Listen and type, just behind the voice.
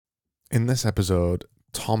In this episode,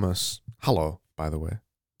 Thomas, hello, by the way.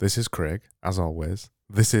 This is Craig, as always.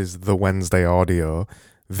 This is The Wednesday Audio,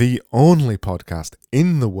 the only podcast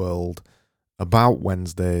in the world about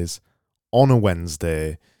Wednesdays on a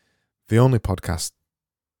Wednesday. The only podcast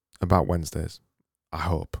about Wednesdays, I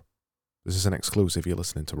hope. This is an exclusive you're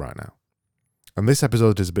listening to right now. And this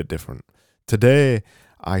episode is a bit different. Today,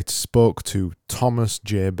 I spoke to Thomas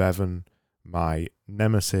J. Bevan, my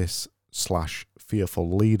nemesis /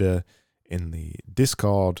 fearful leader in the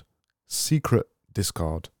Discord, secret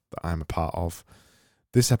Discord that I'm a part of.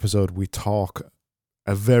 This episode, we talk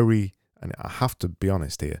and I have to be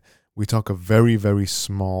honest here, we talk a very, very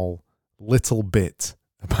small little bit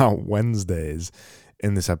about Wednesdays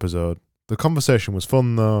in this episode. The conversation was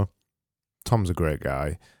fun though. Tom's a great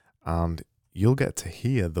guy, and you'll get to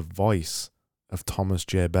hear the voice of Thomas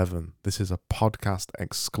J. Bevan. This is a podcast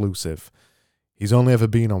exclusive. He's only ever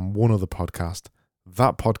been on one other podcast.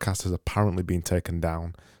 That podcast has apparently been taken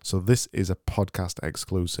down. So this is a podcast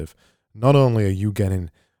exclusive. Not only are you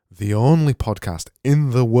getting the only podcast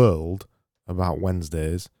in the world about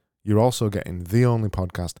Wednesdays, you're also getting the only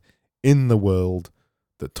podcast in the world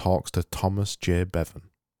that talks to Thomas J.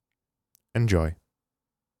 Bevan. Enjoy.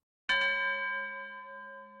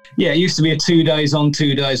 Yeah, it used to be a 2 days on,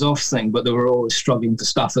 2 days off thing, but they were always struggling for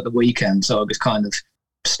staff at the weekend. So I just kind of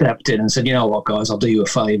stepped in and said, you know what, guys, I'll do you a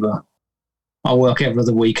favour. I'll work every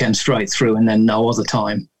other weekend straight through and then no other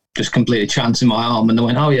time. Just completely chancing my arm. And they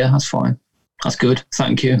went, oh, yeah, that's fine. That's good.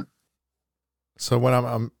 Thank you. So when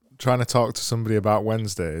I'm trying to talk to somebody about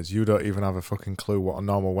Wednesdays, you don't even have a fucking clue what a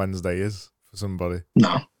normal Wednesday is for somebody.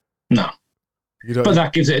 No. You don't. But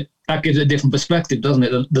that gives it a different perspective, doesn't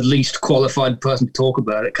it? The least qualified person to talk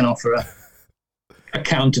about it can offer a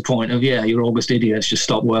counterpoint of, yeah, you're August idiots, just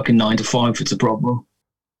stop working 9 to 5 if it's a problem.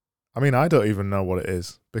 I mean, I don't even know what it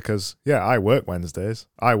is because, yeah, I work Wednesdays.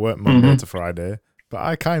 I work Monday to Friday, but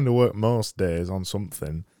I kind of work most days on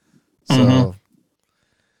something. So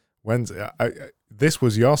Wednesday, this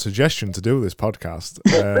was your suggestion to do this podcast.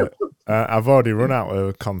 I've already run out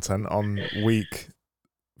of content on week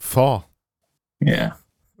 4. Yeah.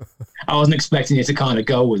 I wasn't expecting you to kind of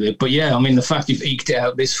go with it, but yeah, I mean, the fact you've eked it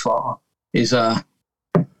out this far is,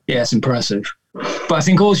 it's impressive. But I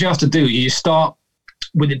think all you have to do, you start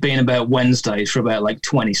with it being about Wednesdays for about like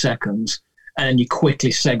 20 seconds, and then you quickly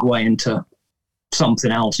segue into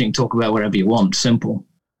something else. You can talk about whatever you want. Simple.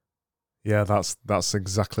 Yeah, that's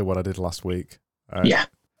exactly what I did last week. Yeah.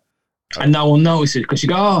 And no one notices because you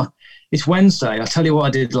go, oh, it's Wednesday. I'll tell you what I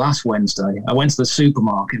did last Wednesday. I went to the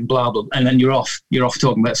supermarket and blah, blah, and then you're off. You're off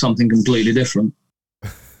talking about something completely different.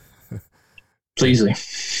 It's easy.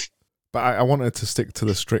 But I wanted to stick to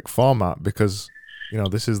the strict format because, you know,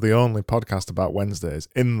 this is the only podcast about Wednesdays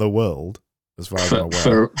in the world, as far as I'm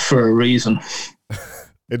aware. For a reason.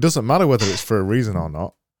 It doesn't matter whether it's for a reason or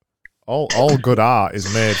not. All good art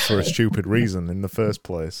is made for a stupid reason in the first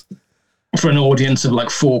place. For an audience of like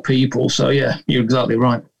 4 people. So, yeah, you're exactly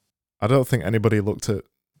right. I don't think anybody looked at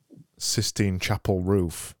Sistine Chapel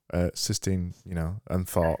roof, Sistine, and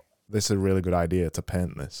thought, this is a really good idea to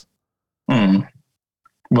paint this.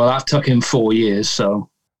 Well, that took him 4 years, so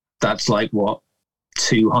that's like, what,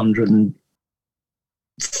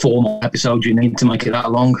 204 episodes you need to make it that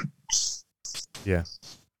long? Yeah.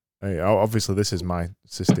 Hey, obviously, this is my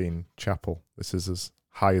Sistine Chapel. This is as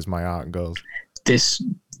high as my art goes. This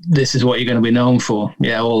is what you're going to be known for.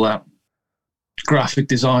 Yeah, all that graphic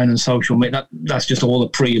design and social media. That's just all a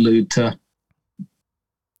prelude to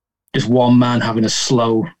just one man having a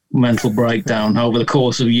slow mental breakdown over the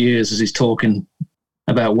course of years as he's talking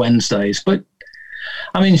about Wednesdays. But,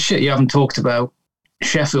 I mean, shit, you haven't talked about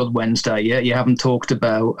Sheffield Wednesday yet. You haven't talked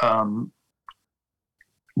about,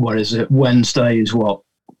 what is it? Wednesday is what?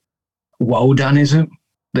 Wodan, is it?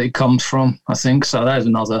 That it comes from, I think. So there's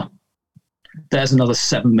another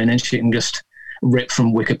 7 minutes you can just rip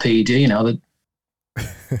from Wikipedia.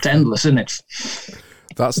 It's endless, isn't it?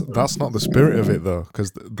 That's not the spirit of it, though,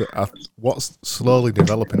 because what's slowly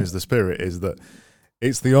developing is the spirit is that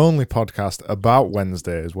it's the only podcast about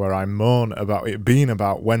Wednesdays where I moan about it being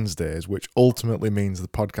about Wednesdays, which ultimately means the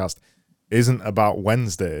podcast isn't about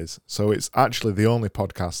Wednesdays. So it's actually the only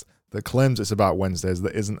podcast that claims it's about Wednesdays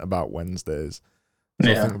that isn't about Wednesdays. So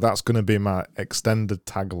yeah. I think that's going to be my extended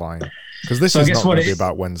tagline, because this is not going to be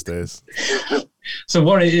about Wednesdays. So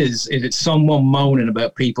what it is it's someone moaning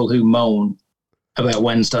about people who moan about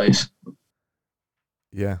Wednesdays.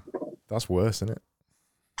 Yeah, that's worse, isn't it?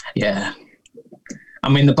 Yeah. I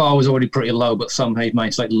mean, the bar was already pretty low, but somehow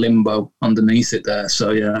it's like limbo underneath it there. So,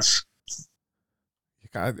 yes.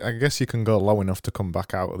 I guess you can go low enough to come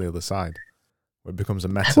back out of the other side. Where it becomes a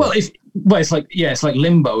meta. Well, it's like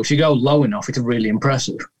limbo. If you go low enough, it's really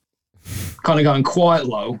impressive. Kind of going quite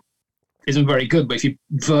low isn't very good, but if you're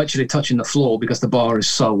virtually touching the floor because the bar is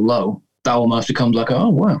so low, that almost becomes like, oh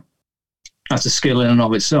wow, that's a skill in and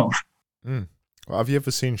of itself. Well, have you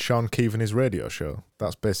ever seen Sean Keevan's radio show?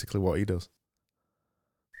 That's basically what he does.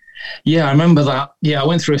 Yeah, I remember that. Yeah, I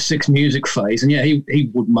went through a Six Music phase, and yeah,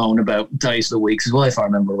 he would moan about days of the week as well, if I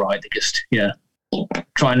remember right. They just,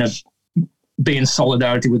 trying to be in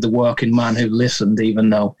solidarity with the working man who listened, even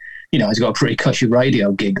though, he's got a pretty cushy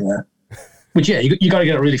radio gig there. Which, yeah, you got to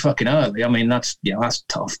get it really fucking early. I mean, that's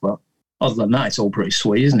tough, but other than that, it's all pretty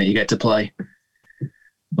sweet, isn't it? You get to play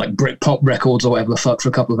like Britpop records or whatever the fuck for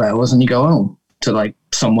a couple of hours, and you go home to like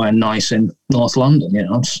somewhere nice in North London,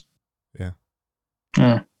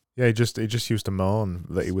 Yeah, he just used to moan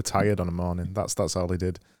that he was tired on a morning. That's all he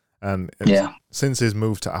did. And since his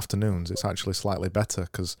move to afternoons, it's actually slightly better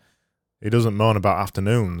because he doesn't moan about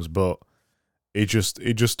afternoons, but he just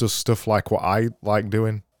does stuff like what I like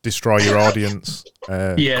doing. Destroy your audience,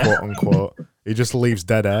 quote unquote. He just leaves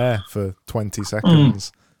dead air for 20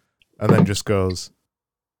 seconds and then just goes,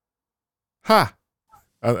 ha!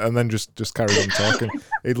 And then just carries on talking.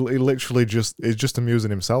 He literally is just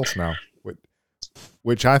amusing himself now,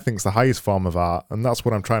 which I think is the highest form of art, and that's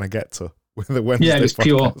what I'm trying to get to with the Wednesday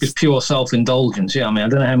podcast. It's pure self-indulgence. Yeah,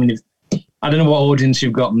 I mean, I don't know what audience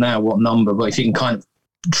you've got now, what number, but if you can kind of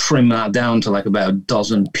trim that down to like about a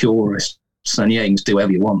dozen purists, then you can just do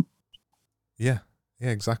whatever you want. Yeah,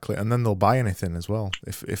 exactly. And then they'll buy anything as well.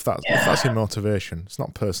 If that's your motivation, it's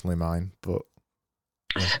not personally mine, but.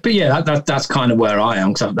 Yeah. But yeah, that's kind of where I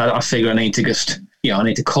am, because I figure I need to just, I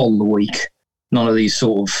need to cull the weak. None of these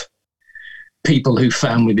sort of people who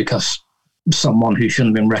found me because someone who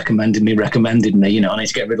shouldn't have been recommended me. I need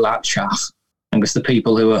to get rid of that chaff. And it's the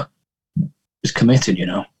people who are just committed.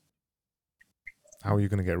 How are you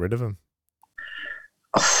going to get rid of them?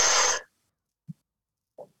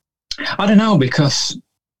 I don't know, because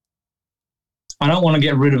I don't want to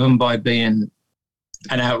get rid of them by being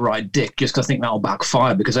an outright dick, just because I think that'll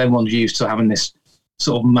backfire, because everyone's used to having this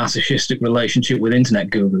sort of masochistic relationship with internet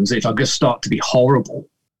gurus. If I just start to be horrible,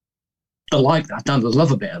 they like that, don't they? They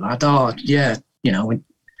love a bit of that. Oh, yeah,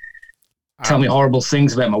 tell me horrible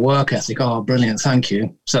things about my work ethic. Oh, brilliant, thank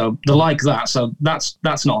you. So they like that. So that's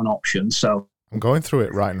not an option. So I'm going through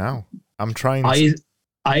it right now. I'm trying. I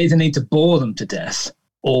either need to bore them to death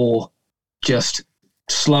or just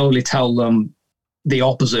slowly tell them the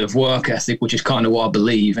opposite of work ethic, which is kind of what I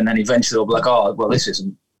believe, and then eventually they'll be like, oh, well, this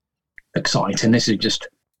isn't exciting. This is just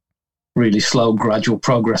really slow, gradual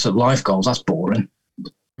progress of life goals. That's boring.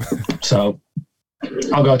 So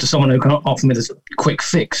I'll go to someone who can offer me this quick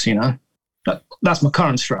fix, That's my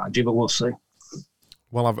current strategy, but we'll see.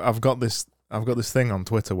 Well, I've got this thing on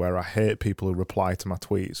Twitter where I hate people who reply to my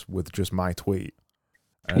tweets with just my tweet.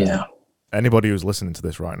 Anybody who's listening to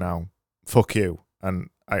this right now, fuck you. And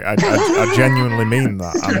I genuinely mean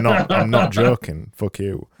that. I'm not joking. Fuck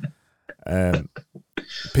you.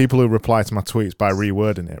 People who reply to my tweets by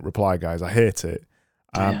rewording it, reply guys, I hate it.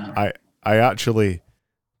 I actually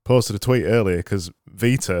posted a tweet earlier because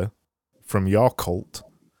Vita from your cult,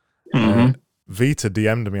 Vita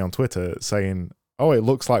DM'd me on Twitter saying, oh, it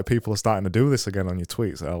looks like people are starting to do this again on your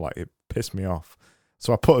tweets. It pissed me off.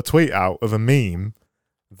 So I put a tweet out of a meme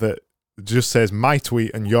that just says my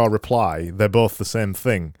tweet and your reply, they're both the same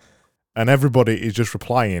thing. And everybody is just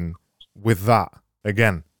replying with that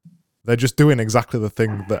again. They're just doing exactly the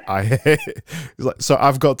thing that I hate. So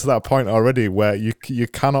I've got to that point already where you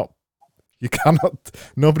cannot,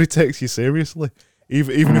 nobody takes you seriously.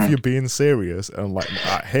 Even if you're being serious and like,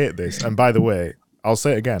 I hate this. And by the way, I'll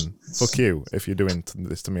say it again, fuck you if you're doing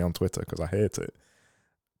this to me on Twitter because I hate it.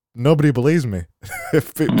 Nobody believes me.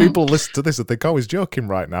 If people listen to this and think, oh, he's joking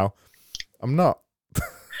right now, I'm not.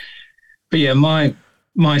 But yeah,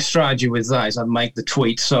 my strategy with that is I'd make the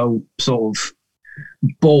tweet so sort of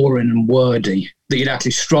boring and wordy that you'd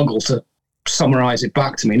actually struggle to summarize it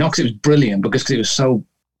back to me. Not because it was brilliant, but because it was so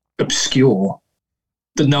obscure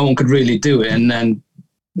that no one could really do it, and then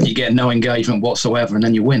you get no engagement whatsoever, and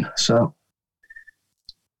then you win. So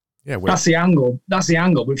yeah, that's the angle.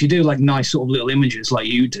 But if you do like nice sort of little images like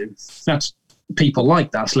you do, that's people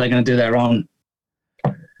like that. So they're going to do their own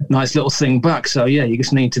nice little thing back. So yeah, you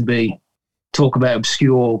just need to talk about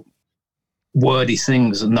obscure, wordy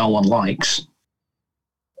things that no one likes,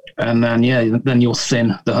 and then then you'll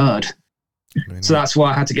thin the herd. So that's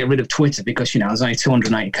why I had to get rid of Twitter, because there's only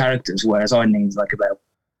 280 characters, whereas I need like about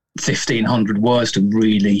 1,500 words to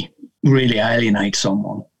really, really alienate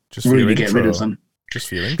someone. Just really get rid of them. Just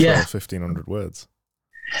for your intro, 1,500 words.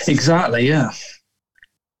 Exactly, yeah.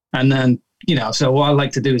 And then So what I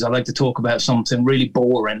like to do is I like to talk about something really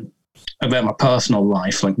boring about my personal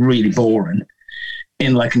life, like really boring,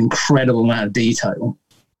 in like an incredible amount of detail.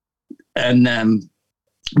 And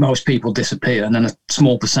most people disappear, and then a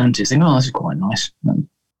small percentage think, "Oh, this is quite nice," and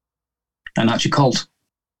that's your cult.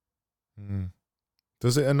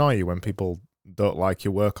 Does it annoy you when people don't like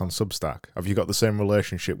your work on Substack? Have you got the same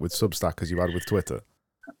relationship with Substack as you had with Twitter?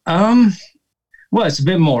 Well, it's a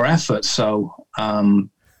bit more effort, so I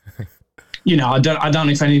don't know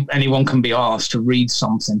if anyone can be asked to read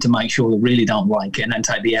something to make sure they really don't like it, and then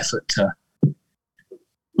take the effort to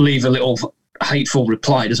leave a little hateful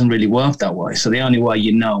reply. It doesn't really work that way. So the only way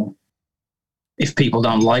if people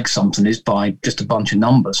don't like something is by just a bunch of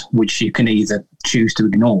numbers, which you can either choose to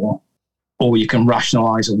ignore, or you can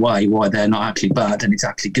rationalize away why they're not actually bad and it's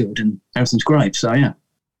actually good and everything's great. So, yeah.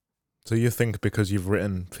 So you think because you've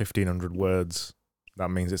written 1,500 words, that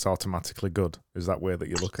means it's automatically good? Is that way that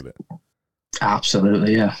you look at it?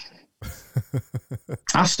 Absolutely, yeah.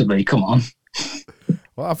 Has to be, come on.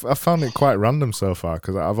 Well, I've found it quite random so far,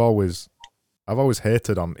 because I've always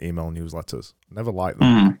hated on email newsletters. Never liked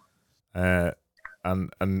them.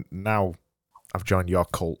 And now I've joined your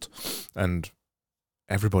cult, and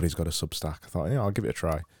everybody's got a Substack. I thought, I'll give it a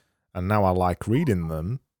try. And now I like reading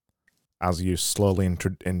them as you slowly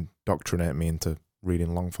indoctrinate me into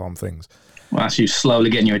reading long-form things. Well, that's you slowly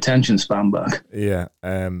getting your attention span back. Yeah.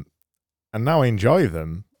 And now I enjoy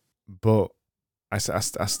them, but I've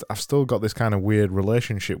still got this kind of weird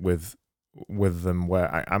relationship with them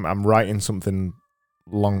where I'm writing something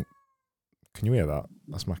long. Can you hear that?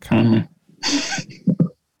 That's my cat.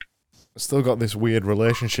 I've still got this weird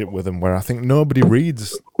relationship with them where I think nobody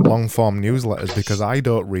reads long form newsletters because I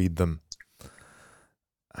don't read them.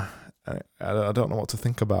 I don't know what to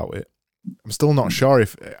think about it. I'm still not sure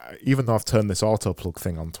if, even though I've turned this autoplug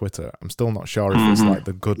thing on Twitter, I'm still not sure if it's like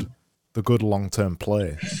the good long-term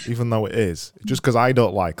play, even though it is. Just because I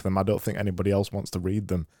don't like them, I don't think anybody else wants to read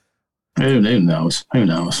them. Who knows?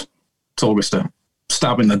 It's all just a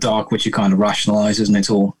stab in the dark, which you kind of rationalise, isn't it? It's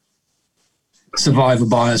all survivor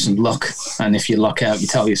bias and luck. And if you luck out, you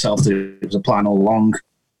tell yourself that it was a plan all along.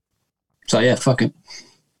 So, yeah, fuck it.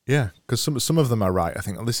 Yeah, because some of them are right. I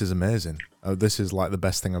think, oh, this is amazing. This is like the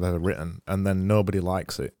best thing I've ever written. And then nobody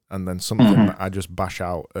likes it. And then something that I just bash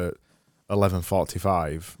out at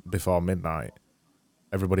 11:45 before midnight,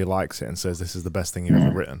 everybody likes it and says this is the best thing you've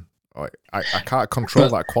ever written. I can't control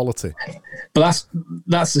that quality. But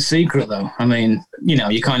that's the secret, though. I mean,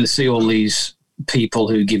 you kind of see all these people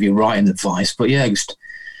who give you writing advice, but yeah, just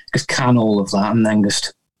can all of that and then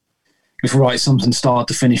just write something start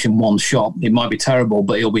to finish in one shot. It might be terrible,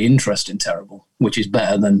 but it'll be interesting terrible, which is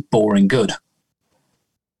better than boring good.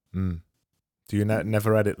 Do you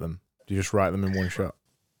never edit them? Do you just write them in one shot?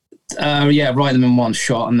 Yeah, write them in one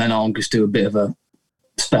shot, and then I'll just do a bit of a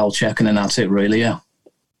spell check, and then that's it, really, yeah.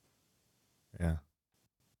 Yeah,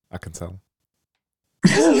 I can tell.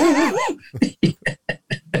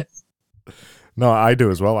 No, I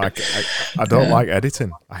do as well. I don't like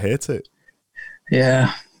editing. I hate it.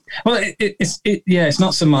 Yeah. Well, it's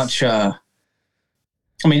not so much... I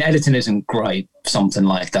mean, editing isn't great, something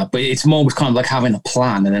like that, but it's more kind of like having a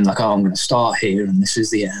plan, and then like, I'm going to start here, and this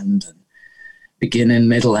is the end, and beginning,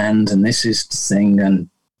 middle, end, and this is the thing, and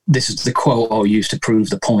this is the quote I'll use to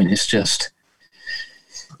prove the point. It's just,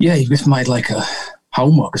 yeah, you've just made like a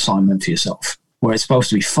homework assignment for yourself where it's supposed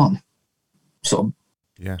to be fun. Sort of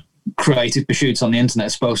creative pursuits on the internet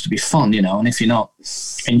are supposed to be fun, and if you're not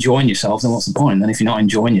enjoying yourself, then what's the point? And if you're not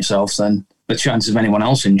enjoying yourself, then the chances of anyone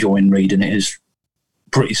else enjoying reading it is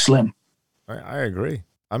pretty slim. I agree.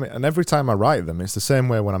 I mean, and every time I write them, it's the same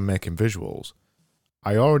way when I'm making visuals.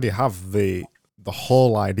 I already have the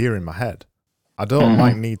whole idea in my head. I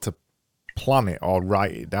don't need to plan it or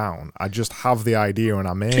write it down. I just have the idea and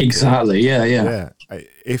I make it. Exactly. Yeah.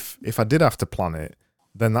 If I did have to plan it,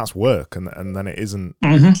 then that's work, and then it isn't.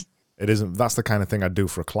 It isn't. That's the kind of thing I do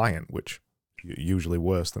for a client, which usually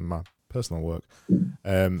worse than my personal work.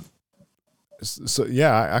 So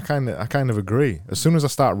yeah, I kind of agree. As soon as I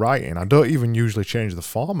start writing, I don't even usually change the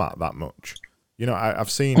format that much.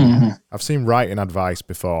 I've seen writing advice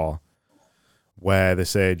before where they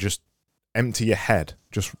say just empty your head,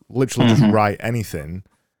 just literally just write anything,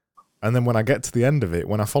 and then when I get to the end of it,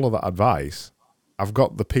 when I follow that advice, I've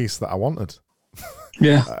got the piece that I wanted.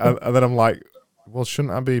 Yeah, and then I'm like, well,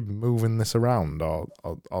 shouldn't I be moving this around or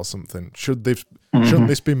something? Shouldn't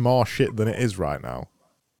this be more shit than it is right now?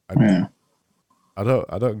 I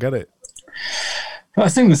don't get it. I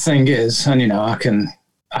think the thing is, and I can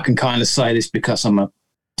kind of say this because I'm a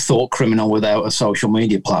thought criminal without a social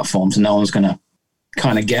media platform, so no one's going to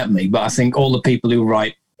kind of get me. But I think all the people who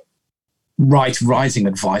write writing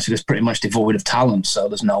advice because it's pretty much devoid of talent. So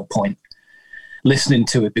there's no point listening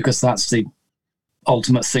to it because that's the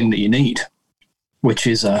ultimate thing that you need, which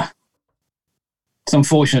is it's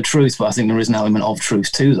unfortunate truth, but I think there is an element of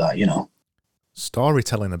truth to that, you know.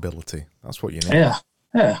 Storytelling ability. That's what you need.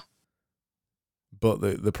 Yeah. But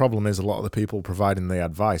the problem is a lot of the people providing the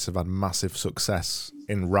advice have had massive success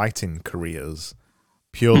in writing careers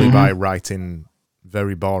purely by writing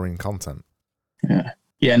very boring content.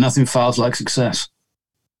 Yeah, nothing fails like success.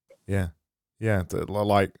 Yeah.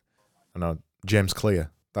 Like, I know, James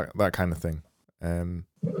Clear, that kind of thing.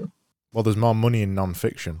 Well, there's more money in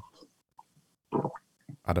non-fiction,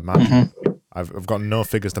 I'd imagine. I've got no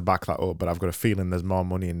figures to back that up, but I've got a feeling there's more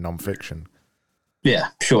money in non-fiction. Yeah,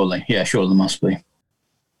 surely. Yeah, sure there must be.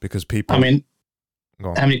 Because people... I mean,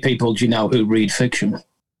 how many people do you know who read fiction?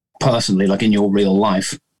 Personally, like in your real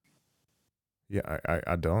life? Yeah,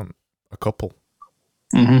 I don't. A couple.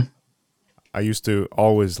 Mm-hmm. I used to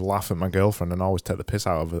always laugh at my girlfriend and always take the piss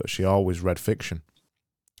out of her. She always read fiction.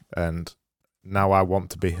 And now I want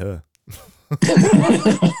to be her.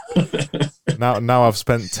 Now I've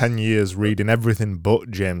spent 10 years reading everything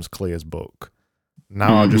but James Clear's book.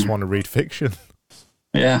 Now I just want to read fiction.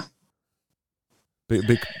 Yeah.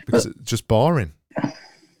 Because it's just boring.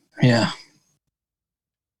 Yeah.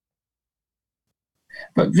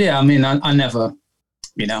 But yeah, I mean, I never,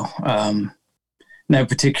 never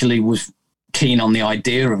particularly was keen on the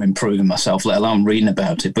idea of improving myself, let alone reading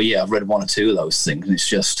about it. But yeah, I've read one or two of those things, and it's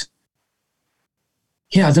just,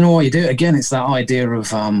 yeah, I don't know what you do. Again, it's that idea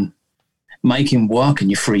of making work in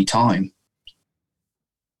your free time,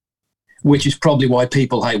 which is probably why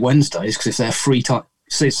people hate Wednesdays, because if they're free time,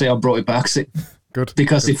 say I brought it back. Good.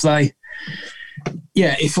 Because if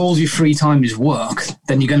all your free time is work,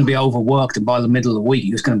 then you're going to be overworked, and by the middle of the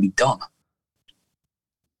week, it's going to be done.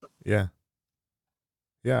 Yeah.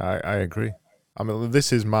 Yeah, I agree. I mean,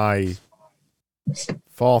 this is my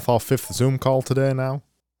 4th or 5th Zoom call today now.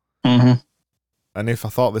 Mm-hmm. And if I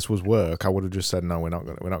thought this was work, I would have just said, no, we're not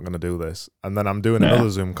going to do this. And then I'm doing another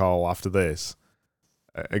Zoom call after this.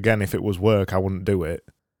 Again, if it was work, I wouldn't do it.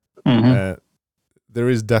 Mm-hmm. There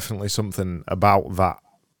is definitely something about that.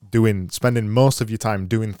 Spending most of your time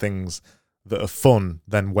doing things that are fun,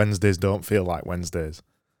 then Wednesdays don't feel like Wednesdays.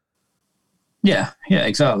 Yeah,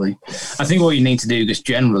 exactly. I think what you need to do just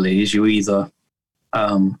generally is you either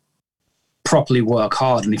properly work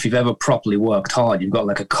hard, and if you've ever properly worked hard, you've got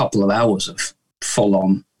like a couple of hours of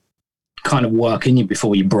full-on kind of work in you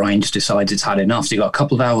before your brain just decides it's had enough. So you've got a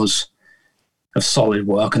couple of hours of solid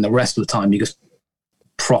work, and the rest of the time you just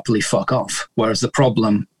properly fuck off. Whereas the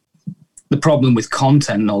problem with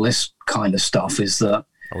content and all this kind of stuff is that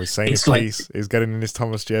I was saying he's getting in his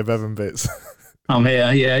Thomas J. Bevan bits. I'm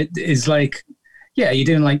here, yeah. It's like, yeah, you're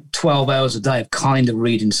doing like 12 hours a day of kind of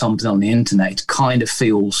reading something on the internet. It kind of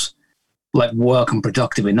feels like work and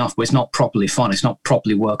productive enough, but it's not properly fun. It's not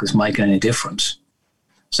properly work that's making any difference.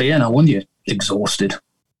 So yeah, no wonder you're exhausted.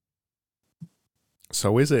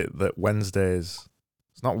 So is it that Wednesdays,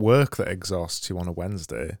 it's not work that exhausts you on a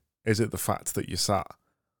Wednesday? Is it the fact that you sat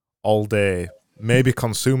all day, maybe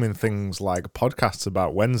consuming things like podcasts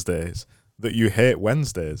about Wednesdays, that you hate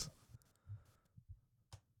Wednesdays?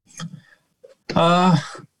 Yeah,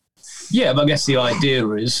 but I guess the idea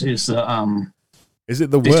is that is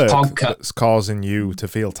it the work that's causing you to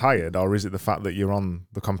feel tired, or is it the fact that you're on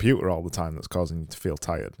the computer all the time that's causing you to feel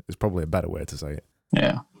tired? It's probably a better way to say it.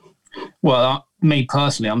 Yeah. Well, me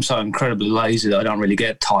personally, I'm so incredibly lazy that I don't really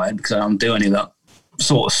get tired because I don't do any of that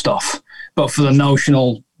sort of stuff. But for the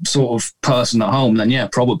notional sort of person at home, then yeah,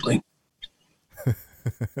 probably.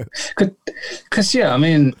 Because yeah, I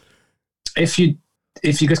mean, if you're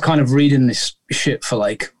just kind of reading this shit for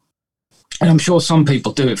like, and I'm sure some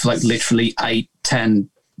people do it for like literally 8, 10,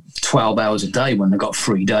 12 hours a day when they've got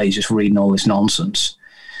 3 days just reading all this nonsense.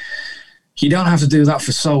 You don't have to do that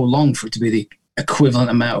for so long for it to be the equivalent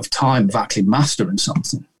amount of time of actually mastering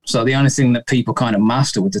something. So the only thing that people kind of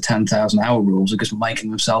master with the 10,000 hour rules are just making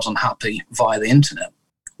themselves unhappy via the internet,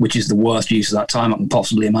 which is the worst use of that time I can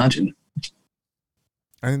possibly imagine.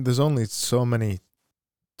 I think there's only so many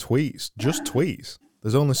tweets, just tweets.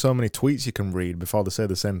 There's only so many tweets you can read before they say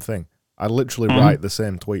the same thing. I literally write the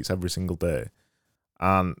same tweets every single day.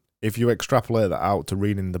 And if you extrapolate that out to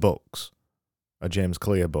reading the books, a James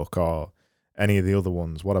Clear book or any of the other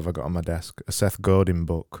ones, what have I got on my desk? A Seth Godin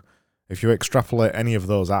book. If you extrapolate any of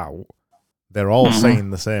those out, they're all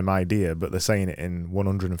saying the same idea, but they're saying it in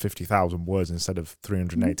 150,000 words instead of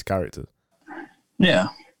 380 characters. Yeah.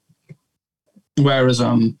 Whereas,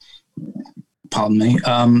 pardon me,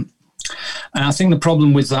 and I think the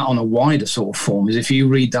problem with that on a wider sort of form is if you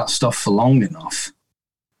read that stuff for long enough,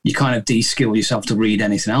 you kind of de-skill yourself to read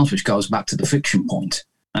anything else, which goes back to the fiction point.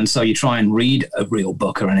 And so you try and read a real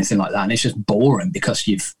book or anything like that, and it's just boring because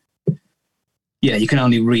you can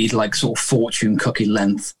only read like sort of fortune cookie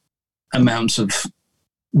length amounts of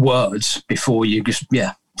words before you just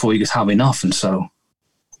have enough. And so,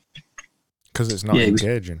 because it's not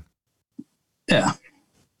engaging. Yeah.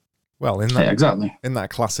 Well, in that exactly. In that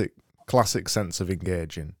classic sense of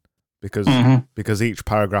engaging, because each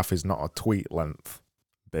paragraph is not a tweet length,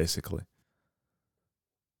 basically.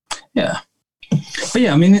 Yeah. But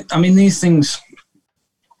yeah, I mean, these things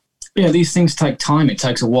take time. It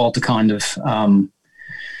takes a while to kind of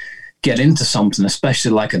get into something,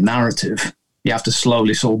 especially like a narrative. You have to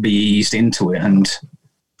slowly sort of be eased into it, and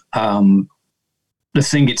the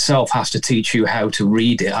thing itself has to teach you how to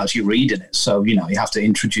read it as you're reading it. So, you have to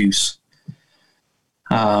introduce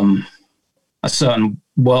a certain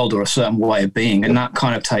world or a certain way of being, and that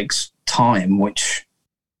kind of takes time, which,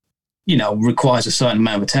 requires a certain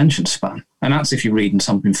amount of attention span. And that's if you're reading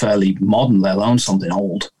something fairly modern, let alone something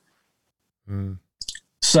old. Mm.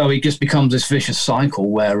 So it just becomes this vicious cycle,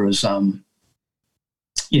 whereas, in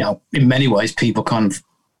many ways, people kind of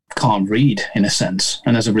can't read in a sense.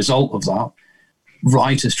 And as a result of that,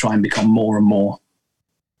 writers try and become more and more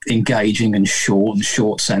engaging and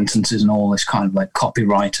short sentences and all this kind of like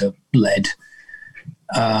copywriter-led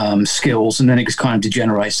skills. And then it just kind of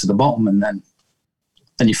degenerates to the bottom. And then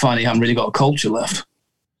you finally haven't really got a culture left.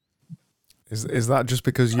 Is that just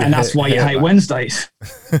because you? And that's why you hate Wednesdays.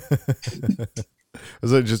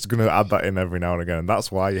 Is it just going to add that in every now and again?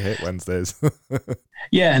 That's why you hate Wednesdays.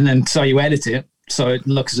 Yeah, and then so you edit it so it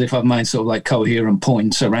looks as if I've made sort of like coherent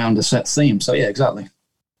points around a set theme. So yeah, exactly.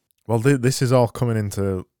 Well, this is all coming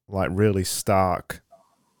into like really stark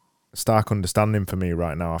understanding for me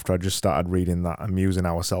right now after I just started reading that Amusing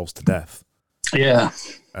Ourselves to Death. Yeah.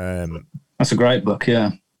 That's a great book,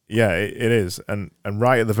 yeah. Yeah, it is. And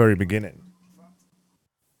right at the very beginning,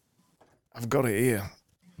 I've got it here.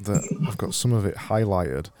 I've got some of it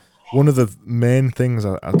highlighted. One of the main things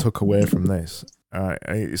I took away from this,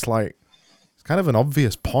 it's kind of an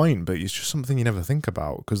obvious point, but it's just something you never think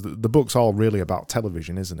about, because the book's all really about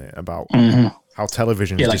television, isn't it? About how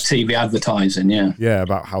television... Yeah, like TV advertising, yeah. Yeah,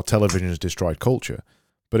 about how television has destroyed culture.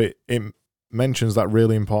 But it mentions that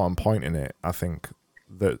really important point in it, I think,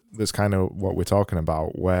 that's kind of what we're talking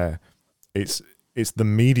about, where it's the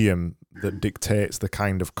medium that dictates the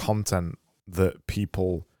kind of content that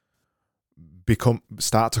people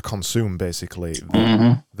start to consume, basically.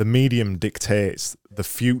 The medium dictates the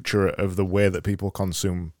future of the way that people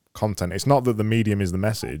consume content. It's not that the medium is the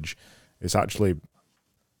message. It's actually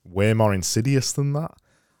way more insidious than that.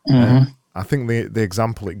 I think the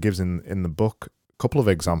example it gives in the book, a couple of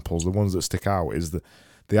examples, the ones that stick out, is the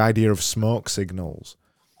idea of smoke signals.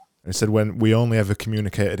 And it said when we only ever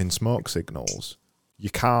communicated in smoke signals,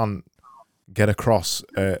 you can't get across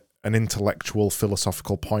an intellectual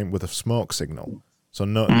philosophical point with a smoke signal. So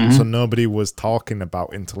so nobody was talking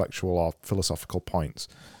about intellectual or philosophical points.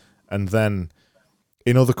 And then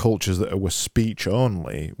in other cultures that were speech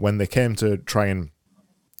only, when they came to try and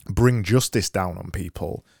bring justice down on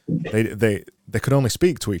people, they could only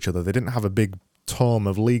speak to each other. They didn't have a big tome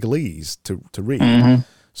of legalese to read.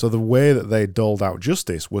 So the way that they doled out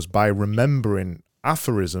justice was by remembering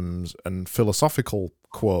aphorisms and philosophical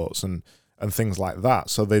quotes and things like that.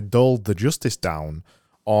 So they doled the justice down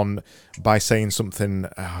by saying something,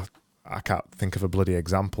 I can't think of a bloody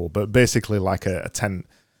example, but basically like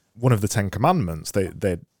one of the 10 commandments. They'd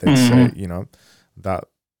say, that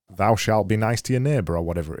thou shalt be nice to your neighbor or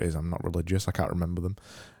whatever it is. I'm not religious. I can't remember them.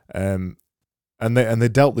 And they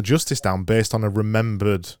dealt the justice down based on a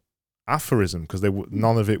remembered aphorism, because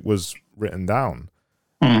none of it was written down.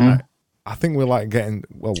 I think we're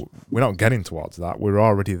we're not getting towards that. We're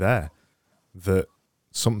already there. That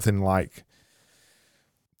something like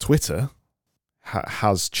Twitter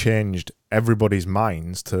has changed everybody's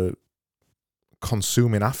minds to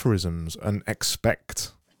consuming aphorisms and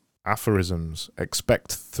expect aphorisms,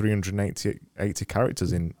 expect 380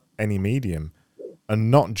 characters in any medium,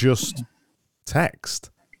 and not just text.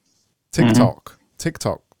 TikTok,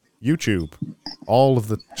 YouTube, all of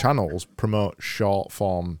the channels promote short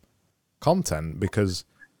form content because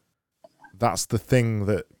that's the thing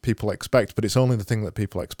that people expect, but it's only the thing that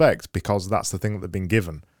people expect because that's the thing that they've been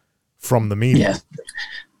given from the media. Yeah.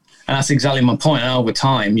 And that's exactly my point. And over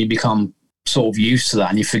time, you become sort of used to that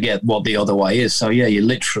and you forget what the other way is. So, yeah, you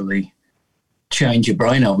literally change your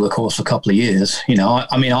brain over the course of a couple of years.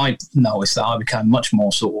 I noticed that I became much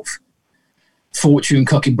more sort of fortune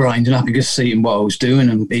cookie brained, and I could just see what I was doing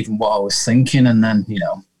and even what I was thinking. And then,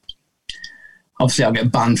 obviously I'll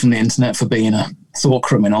get banned from the internet for being a thought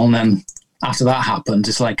criminal. And then after that happens,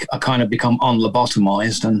 it's like I kind of become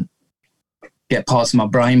unlobotomized and get parts of my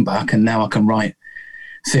brain back. And now I can write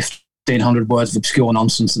 1,500 words of obscure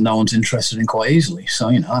nonsense that no one's interested in quite easily. So,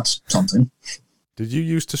 that's something. Did you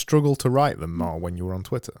used to struggle to write them more when you were on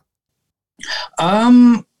Twitter?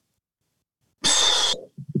 Not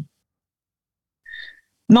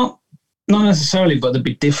necessarily, but they'd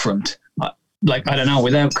be different. Like, I don't know,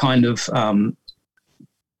 without kind of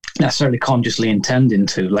necessarily consciously intending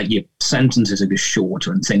to, like, your sentences are just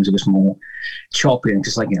shorter and things are just more choppy, and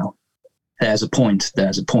just like, there's a point,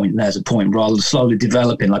 there's a point, there's a point, rather than slowly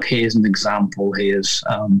developing, like, here's an example, here's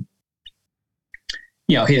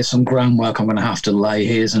here's some groundwork I'm going to have to lay,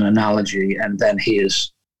 here's an analogy, and then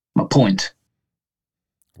here's my point.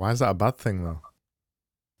 Why is that a bad thing, though?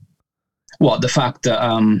 What, the fact that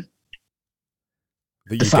that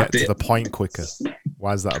you get to the point quicker?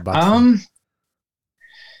 Why is that a bad thing?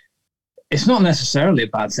 It's not necessarily a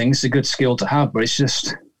bad thing. It's a good skill to have, but it's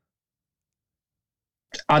just,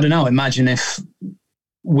 I don't know. Imagine if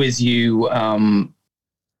with you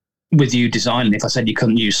designing, if I said you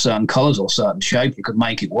couldn't use certain colors or certain shape, you could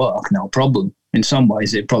make it work, no problem. In some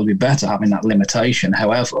ways, it'd probably be better having that limitation.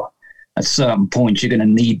 However, at certain points, you're going to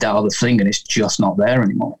need that other thing, and it's just not there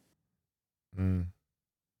anymore. Mm.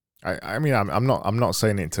 I mean, I'm not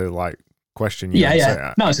saying it to like question you.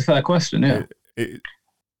 Yeah. No, it's a fair question. Yeah.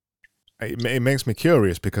 It makes me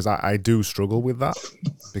curious because I do struggle with that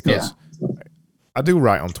because I do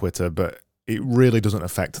write on Twitter, but it really doesn't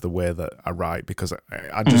affect the way that I write because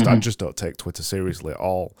I just don't take Twitter seriously at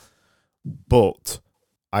all. But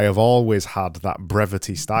I have always had that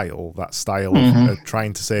brevity style, that style of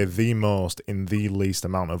trying to say the most in the least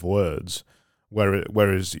amount of words,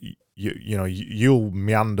 whereas you'll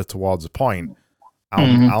meander towards a point.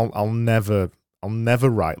 I'll never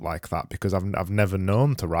write like that because I've never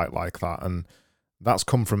known to write like that, and that's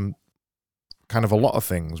come from kind of a lot of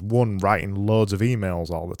things. One, writing loads of emails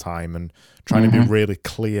all the time and trying to be really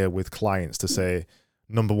clear with clients to say,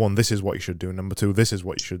 number one, this is what you should do. Number two, this is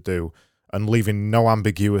what you should do, and leaving no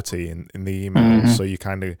ambiguity in the emails. So you've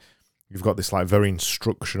got this like very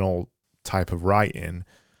instructional type of writing.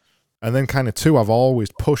 And then kind of two, I've always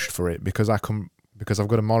pushed for it because I've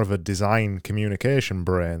got a more of a design communication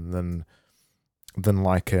brain than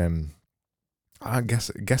like I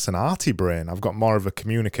guess an arty brain. I've got more of a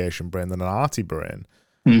communication brain than an arty brain.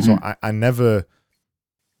 So I never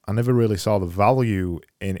really saw the value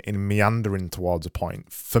in meandering towards a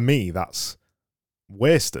point. For me, that's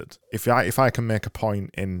wasted. If I can make a point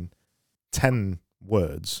in 10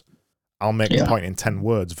 words, I'll make the point in 10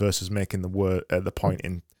 words versus making the point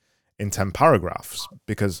in 10 paragraphs,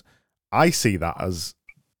 because I see that as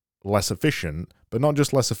less efficient, but not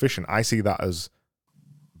just less efficient. I see that as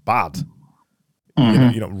bad,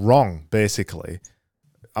 wrong, basically.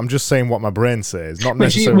 I'm just saying what my brain says, not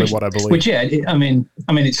necessarily what I believe. I mean,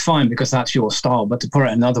 it's fine because that's your style, but to put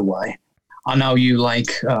it another way, I know you like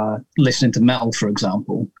listening to metal, for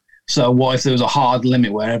example. So what if there was a hard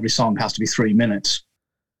limit where every song has to be 3 minutes?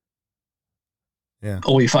 Yeah.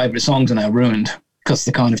 All your favorite songs are now ruined because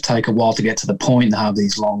they kind of take a while to get to the point. They have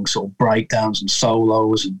these long sort of breakdowns and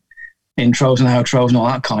solos and intros and outros and all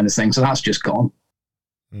that kind of thing. So that's just gone.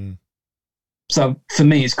 So for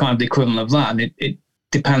me, it's kind of the equivalent of that. And it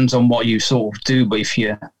depends on what you sort of do. But if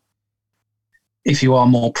you are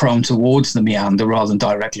more prone towards the meander rather than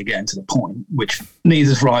directly getting to the point, which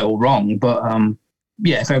neither is right or wrong, but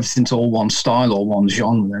if everything's all one style or one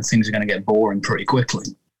genre, then things are going to get boring pretty quickly.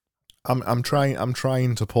 I'm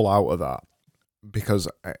trying to pull out of that because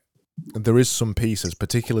there is some pieces,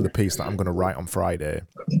 particularly the piece that I'm going to write on Friday,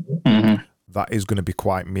 that is going to be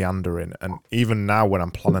quite meandering. And even now when I'm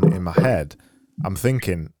planning it in my head, I'm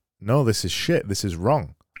thinking, no, this is shit. This is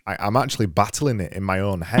wrong. I'm actually battling it in my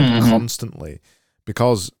own head constantly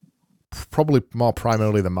because probably more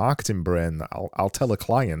primarily the marketing brain that I'll tell a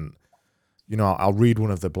client, I'll read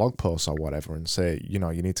one of the blog posts or whatever and say, you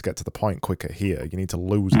need to get to the point quicker here. You need to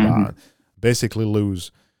lose that, basically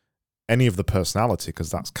lose any of the personality because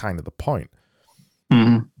that's kind of the point.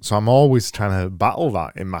 So I'm always trying to battle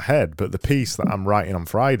that in my head. But the piece that I'm writing on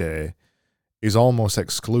Friday is almost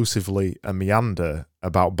exclusively a meander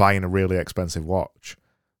about buying a really expensive watch.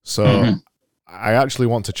 So I actually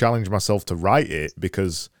want to challenge myself to write it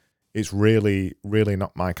because it's really, really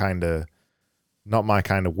not my kind of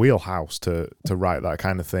wheelhouse to write that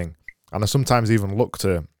kind of thing. And I sometimes even look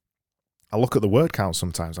at the word count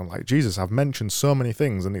sometimes. I'm like, Jesus, I've mentioned so many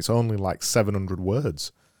things and it's only like 700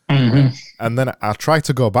 words. And then I try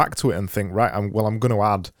to go back to it and think, right, I'm going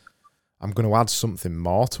to add something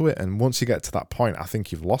more to it. And once you get to that point, I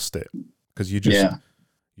think you've lost it because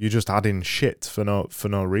you're You're just adding shit for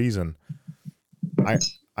no reason.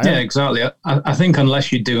 Yeah, exactly. I think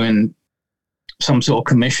unless you're doing some sort of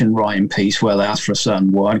commission writing piece where they ask for a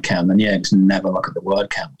certain word count, then yeah, just never look at the word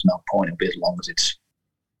count. There's no point. It'll be as long as it's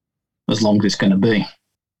going to be.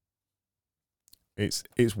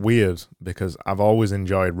 It's weird because I've always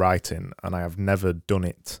enjoyed writing and I have never done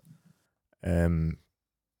it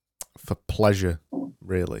for pleasure,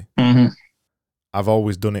 really. Mm-hmm. I've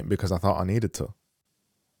always done it because I thought I needed to.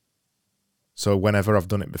 So whenever I've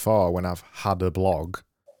done it before, when I've had a blog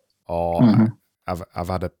or I've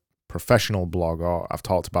had a professional blog or I've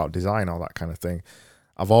talked about design or that kind of thing,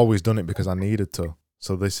 I've always done it because I needed to.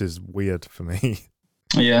 So this is weird for me.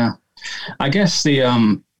 Yeah. I guess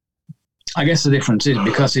the difference is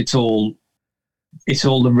because it's all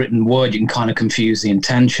the written word, you can kind of confuse the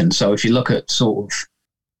intention. So if you look at sort of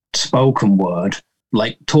spoken word,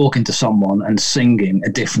 like talking to someone and singing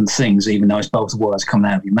are different things, even though it's both words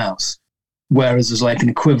coming out of your mouth. Whereas there's like an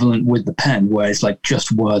equivalent with the pen, where it's like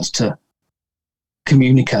just words to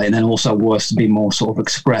communicate and then also words to be more sort of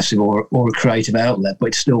expressive or a creative outlet. But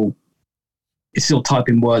it's still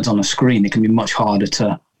typing words on a screen. It can be much harder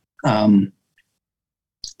to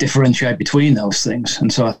differentiate between those things.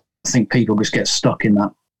 And so I think people just get stuck in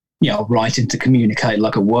that, writing to communicate,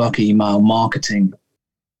 like a work email, marketing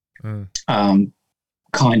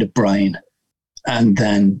kind of brain. And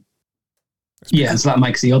then, so that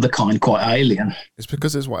makes the other kind quite alien. It's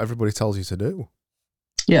because it's what everybody tells you to do.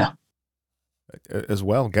 Yeah. As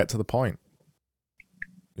well, get to the point.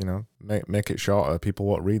 Make it shorter. People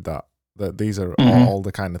won't read that. These are all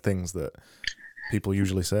the kind of things that people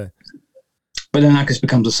usually say. But then that just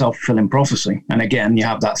becomes a self-fulfilling prophecy. And again, you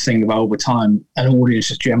have that thing of over time, an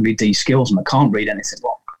audience is generally de-skills and they can't read anything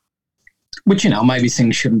long. Which, maybe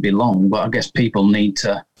things shouldn't be long, but I guess people need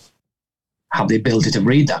to have the ability to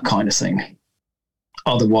read that kind of thing.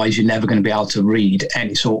 Otherwise, you're never going to be able to read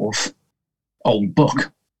any sort of old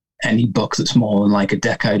book, any book that's more than like a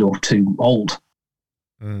decade or two old.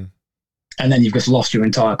 And then you've just lost your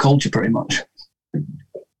entire culture pretty much.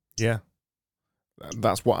 Yeah.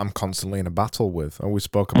 That's what I'm constantly in a battle with. We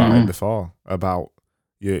spoke about it before, about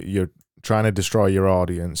you're trying to destroy your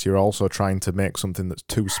audience. You're also trying to make something that's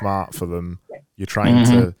too smart for them. You're trying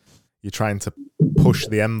to push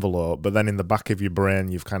the envelope, but then in the back of your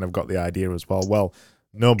brain, you've kind of got the idea as well. Well,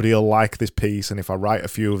 nobody will like this piece, and if I write a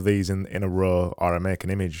few of these in a row, or I make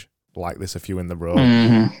an image like this a few in the row,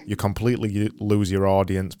 you completely lose your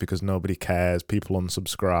audience because nobody cares. People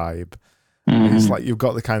unsubscribe. It's like you've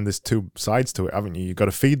got there's two sides to it, haven't you? You've got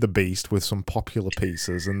to feed the beast with some popular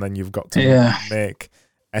pieces, and then you've got to make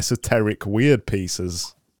esoteric, weird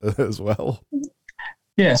pieces as well.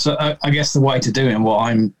 Yeah, so I guess the way to do it, and what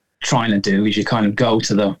I'm trying to do, is you kind of go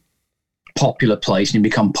to the popular place and you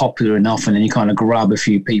become popular enough, and then you kind of grab a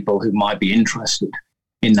few people who might be interested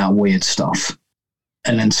in that weird stuff.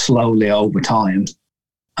 And then slowly over time,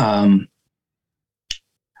 I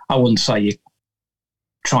wouldn't say you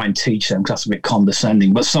try and teach them because that's a bit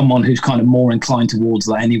condescending, but someone who's kind of more inclined towards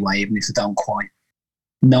that anyway, even if they don't quite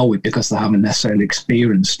know it because they haven't necessarily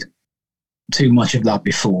experienced too much of that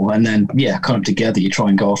before. And then, kind of together, you try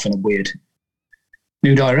and go off in a weird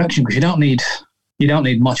new direction, because you don't need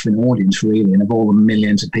much of an audience really. And of all the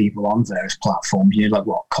millions of people on various platforms, you need like,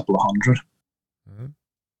 a couple of hundred.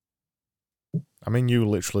 I mean, you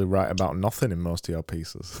literally write about nothing in most of your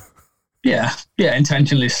pieces. Yeah,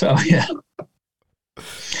 intentionally so. Yeah,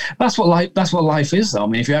 that's what life is, though. I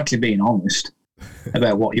mean, if you're actually being honest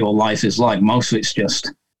about what your life is like, most of it's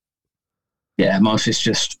just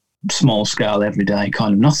small scale, everyday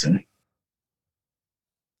kind of nothing.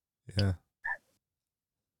 Yeah.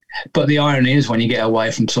 But the irony is, when you get away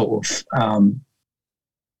from sort of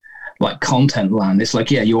like content land, it's like,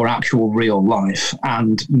 your actual real life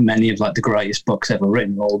and many of like the greatest books ever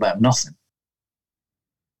written are all about nothing.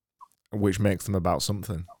 Which makes them about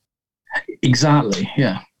something. Exactly,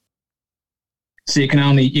 yeah. So you can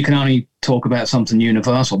only talk about something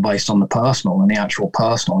universal based on the personal, and the actual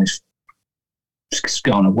personal is just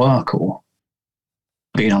going to work or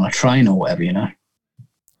being on a train or whatever,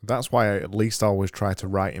 That's why I at least always try to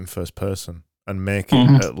write in first person and make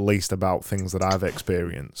it at least about things that I've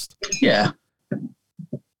experienced. Yeah.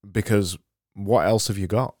 Because what else have you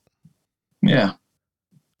got? Yeah.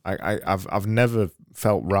 I've never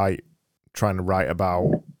felt right trying to write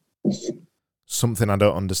about something I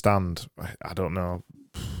don't understand. I don't know,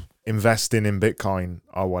 investing in Bitcoin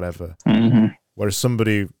or whatever. Whereas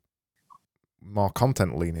somebody more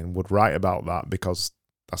content leaning would write about that because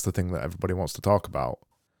that's the thing that everybody wants to talk about.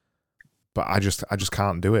 But I just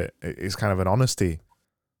can't do it. It's kind of an honesty,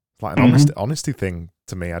 like an honesty thing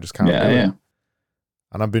to me. I just can't do it.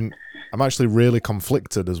 And I'm actually really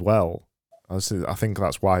conflicted as well. I think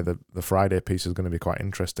that's why the Friday piece is going to be quite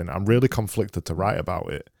interesting. I'm really conflicted to write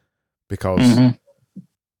about it because,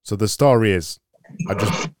 so the story is, I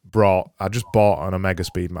just bought an Omega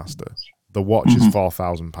Speedmaster. The watch is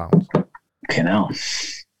 £4,000. Okay, now.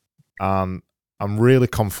 And I'm really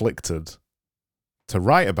conflicted to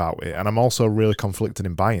write about it, and I'm also really conflicted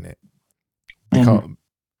in buying it because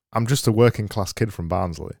I'm just a working class kid from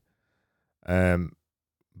Barnsley.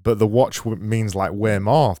 But the watch means like way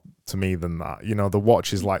more to me than that. You know, the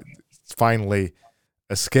watch is like finally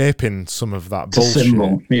escaping some of that bullshit.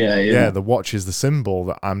 Symbol. Yeah. The watch is the symbol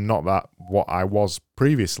that I'm not that what I was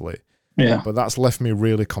previously. Yeah. But that's left me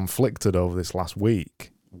really conflicted over this last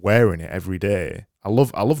week, wearing it every day. I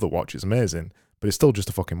love the watch, it's amazing, but it's still just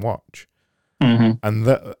a fucking watch. And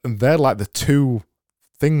they're like the two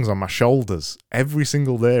things on my shoulders every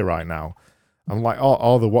single day right now. I'm like,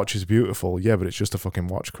 oh, the watch is beautiful. Yeah, but it's just a fucking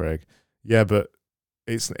watch, Craig. Yeah, but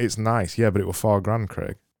it's nice. Yeah, but it was $4,000,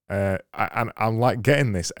 Craig. And I'm like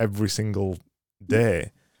getting this every single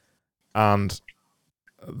day, and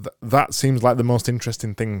that seems like the most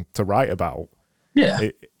interesting thing to write about. Yeah,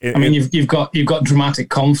 I mean, you've got dramatic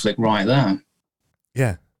conflict right there.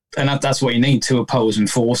 Yeah, and that's what you need, two opposing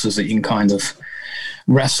forces that you can kind of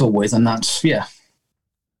wrestle with, and that's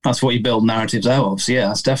what you build narratives out of. So yeah,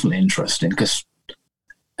 that's definitely interesting.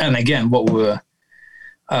 And again, what we were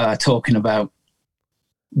talking about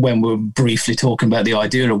when we were briefly talking about the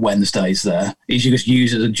idea of Wednesdays there is you just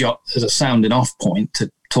use it as a sounding off point to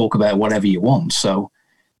talk about whatever you want. So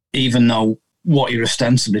even though what you're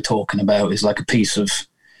ostensibly talking about is like a piece of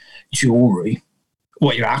jewelry,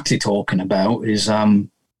 what you're actually talking about is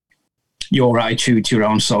your attitude to your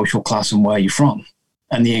own social class and where you're from,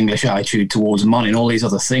 and the English attitude towards money and all these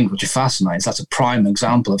other things, which are fascinating. So that's a prime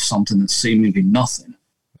example of something that's seemingly nothing,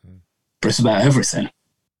 but it's about everything.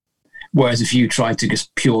 Whereas if you tried to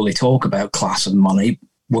just purely talk about class and money, it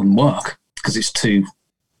wouldn't work because it's too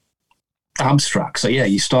abstract. So yeah,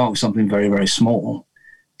 you start with something very, very small,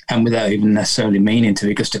 and without even necessarily meaning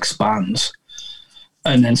to, it just expands.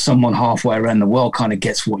 And then someone halfway around the world kind of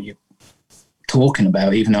gets what you're talking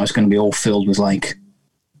about, even though it's going to be all filled with like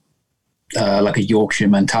a Yorkshire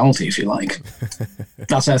mentality, if you like.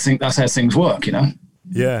 That's how things work, you know?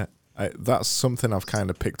 Yeah, that's something I've kind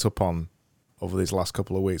of picked up on over these last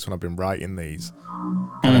couple of weeks when I've been writing these.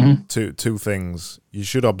 Two things. You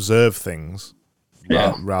should observe things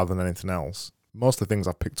rather than anything else. Most of the things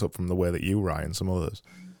I've picked up from the way that you write and some others.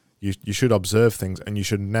 You should observe things, and you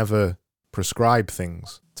should never prescribe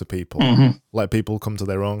things to people. Let people come to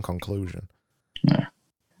their own conclusion. Yeah.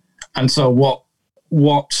 And so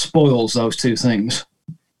what spoils those two things?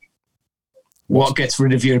 What gets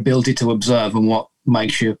rid of your ability to observe, and what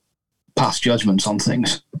makes you pass judgments on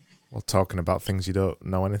things? Well, talking about things you don't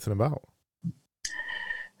know anything about.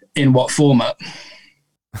 In what format?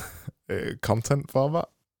 Content format.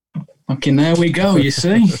 Okay, there we go, you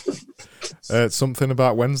see. Something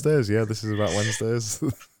about Wednesdays. Yeah, this is about Wednesdays.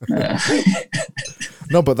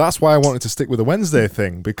 No, but that's why I wanted to stick with the Wednesday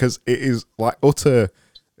thing, because it is like utter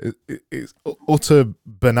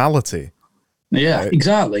banality. Yeah,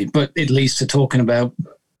 exactly. But it leads to talking about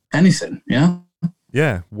anything, yeah?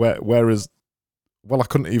 Yeah, whereas, well, I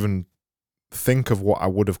couldn't even think of what I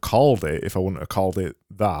would have called it if I wouldn't have called it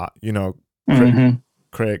that. You know,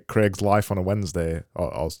 Craig's life on a Wednesday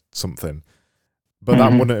or something. But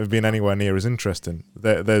that wouldn't have been anywhere near as interesting.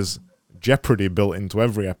 There's jeopardy built into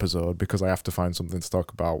every episode because I have to find something to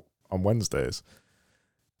talk about on Wednesdays.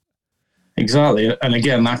 Exactly. And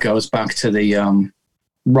again, that goes back to the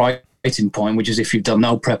writing point, which is if you've done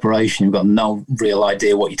no preparation, you've got no real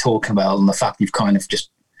idea what you're talking about, and the fact you've kind of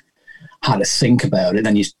just had to think about it,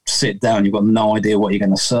 then you sit down, you've got no idea what you're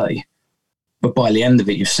going to say. But by the end of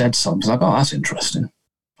it, you've said something like, oh, that's interesting.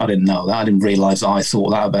 I didn't know that. I didn't realise that I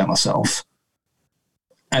thought that about myself.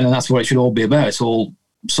 And then that's what it should all be about. It's all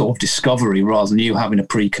sort of discovery rather than you having a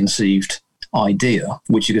preconceived idea,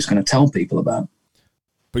 which you're just going to tell people about.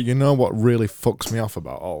 But you know what really fucks me off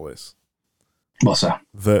about all this? What's that?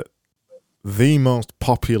 That the most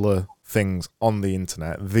popular things on the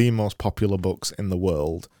internet, the most popular books in the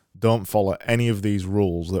world, don't follow any of these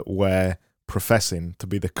rules that we're professing to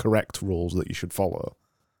be the correct rules that you should follow.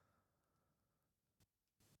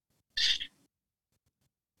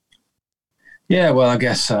 Yeah, well, I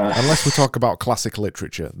guess... unless we talk about classic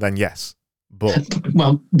literature, then yes. But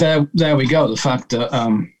well, there we go. The fact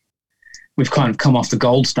that we've kind of come off the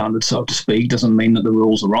gold standard, so to speak, doesn't mean that the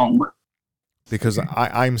rules are wrong. Because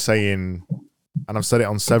I'm saying and I've said it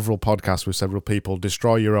on several podcasts with several people,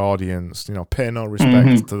 destroy your audience, pay no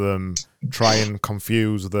respect to them, try and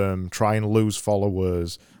confuse them, try and lose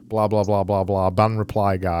followers, blah, blah, blah, blah, blah, ban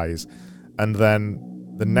reply guys. And then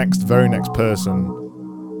the very next person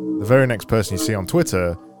you see on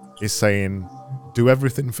Twitter is saying, do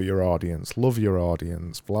everything for your audience, love your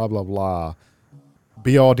audience, blah, blah, blah.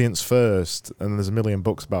 Be audience first. And there's a million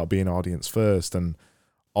books about being audience first and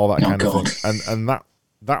all that kind of thing. And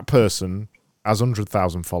that person has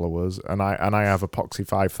 100,000 followers, and I have Epoxy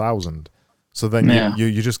 5,000. So then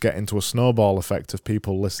you just get into a snowball effect of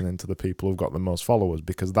people listening to the people who've got the most followers,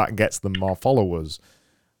 because that gets them more followers.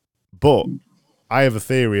 But I have a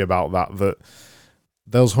theory about that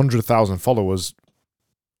those 100,000 followers,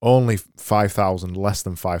 only 5,000, less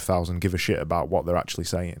than 5,000 give a shit about what they're actually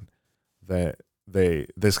saying.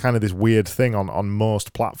 There's kind of this weird thing on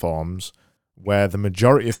most platforms where the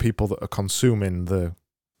majority of people that are consuming the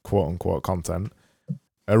quote-unquote content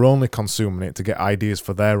are only consuming it to get ideas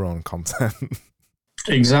for their own content.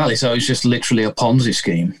 Exactly. So it's just literally a Ponzi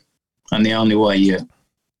scheme. And the only way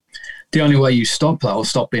you stop that, or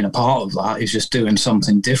stop being a part of that, is just doing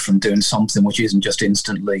something different, doing something which isn't just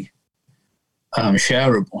instantly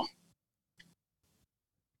shareable.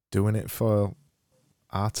 Doing it for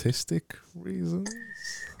artistic reasons?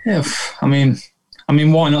 Yeah, I mean,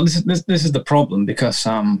 why not? This is the problem, because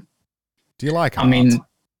do you like art?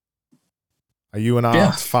 Are you an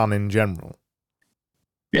art fan in general?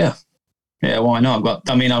 Yeah, why not?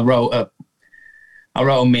 I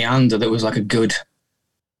wrote a meander that was like a good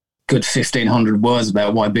 1,500 words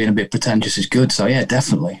about why being a bit pretentious is good. So yeah,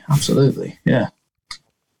 definitely, absolutely, yeah.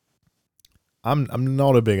 I'm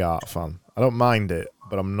not a big art fan. I don't mind it,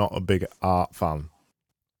 but I'm not a big art fan.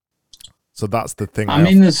 So that's the thing.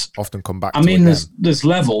 There's often come back to. There's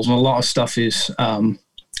levels, and a lot of stuff is.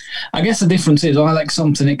 I guess the difference is, I like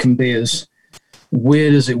something it can be as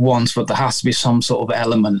weird as it wants, but there has to be some sort of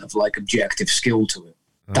element of like objective skill to it.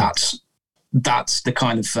 That's the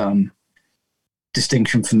kind of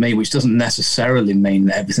distinction for me, which doesn't necessarily mean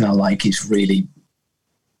that everything I like is really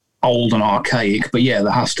old and archaic, but yeah,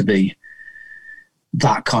 there has to be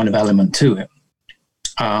that kind of element to it.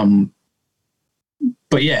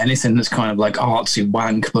 But yeah, anything that's kind of like artsy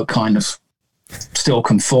wank but kind of still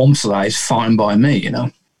conforms to that is fine by me,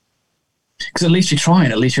 because at least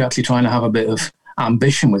you're actually trying to have a bit of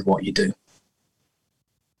ambition with what you do.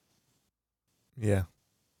 Yeah,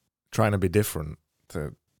 trying to be different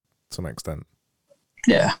to some extent.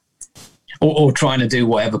 Yeah, or trying to do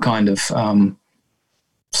whatever kind of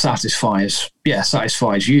satisfies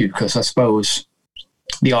you, because I suppose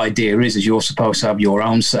the idea is you're supposed to have your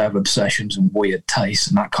own set of obsessions and weird tastes,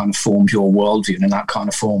 and that kind of forms your worldview, and that kind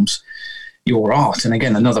of forms your art. And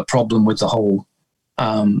again, another problem with the whole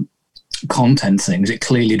content thing is it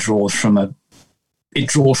clearly draws from the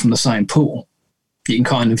same pool. You can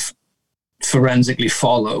kind of forensically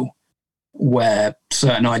follow where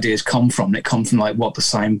certain ideas come from. It comes from the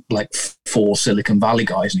same 4 Silicon Valley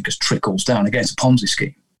guys, and it just trickles down. Again, it's a Ponzi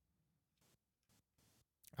scheme.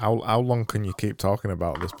 How long can you keep talking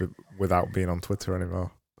about this without being on Twitter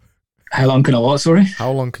anymore? How long can I what, sorry? How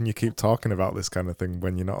long can you keep talking about this kind of thing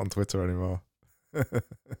when you're not on Twitter anymore?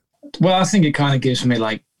 Well, I think it kind of gives me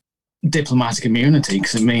diplomatic immunity,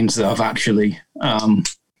 because it means that I've actually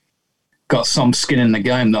got some skin in the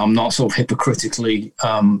game, that I'm not sort of hypocritically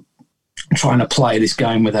trying to play this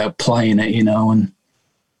game without playing it,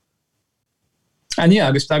 and yeah,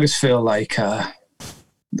 I just feel like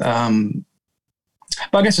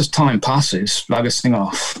but I guess as time passes, I just think,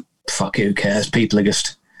 oh, fuck, who cares? People are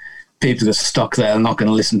just stuck there. They're not going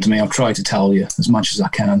to listen to me. I've tried to tell you as much as I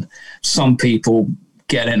can. Some people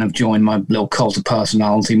get in, have joined my little cult of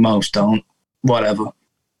personality. Most don't. Whatever.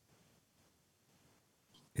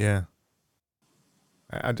 Yeah.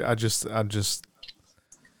 I just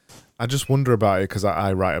wonder about it, because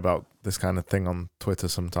I write about this kind of thing on Twitter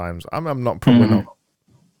sometimes. I'm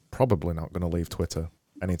probably not going to leave Twitter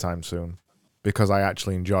anytime soon, because I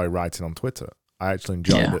actually enjoy writing on Twitter. I actually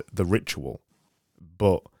enjoy the ritual,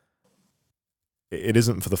 but it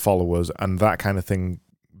isn't for the followers, and that kind of thing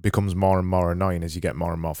becomes more and more annoying as you get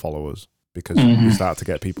more and more followers, because you start to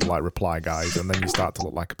get people like reply guys, and then you start to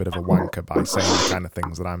look like a bit of a wanker by saying the kind of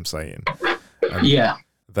things that I'm saying.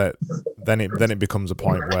 And then it becomes a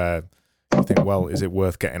point where you think, well, is it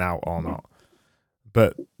worth getting out or not?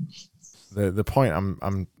 But the point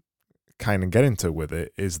I'm kind of getting to with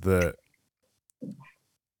it is that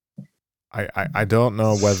I don't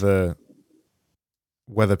know whether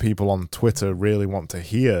people on Twitter really want to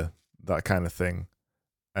hear that kind of thing.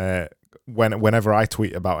 Whenever I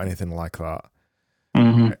tweet about anything like that,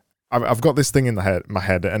 I've got this thing in my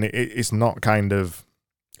head, and it's not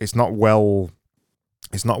well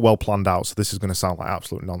planned out. So this is going to sound like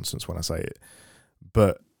absolute nonsense when I say it,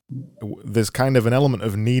 but there's kind of an element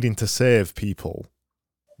of needing to save people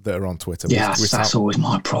that are on Twitter. Yes, that's always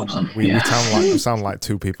my problem. We sound like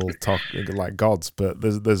two people talking like gods, but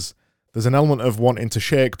there's an element of wanting to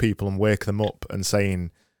shake people and wake them up and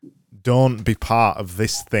saying, don't be part of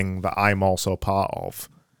this thing that I'm also part of.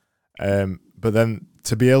 But then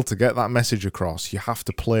to be able to get that message across, you have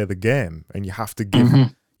to play the game, and you have to give,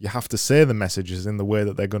 you have to say the messages in the way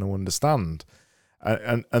that they're going to understand.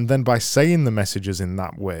 And then by saying the messages in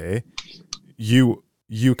that way, you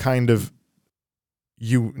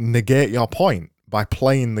negate your point by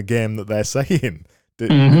playing the game that they're saying. Do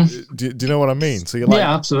you know what I mean? So you're like,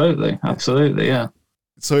 yeah, absolutely, yeah.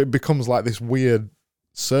 So it becomes like this weird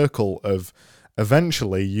circle of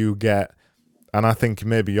eventually you get, and I think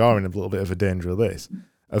maybe you're in a little bit of a danger of this.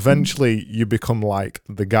 Eventually you become like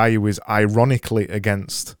the guy who is ironically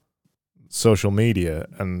against social media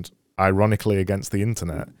and ironically against the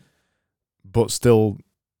internet, but still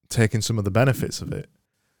taking some of the benefits of it.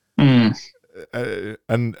 And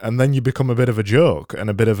then you become a bit of a joke and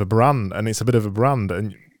a bit of a brand, and it's a bit of a brand,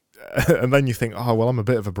 and then you think, oh well, I'm a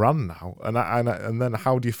bit of a brand now, and then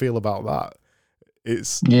how do you feel about that?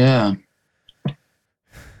 It's Well,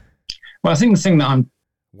 I think the thing that I'm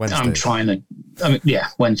trying to,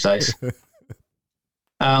 Wednesdays.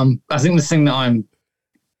 I think the thing that I'm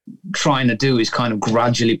trying to do is kind of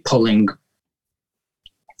gradually pulling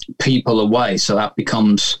people away, so that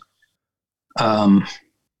becomes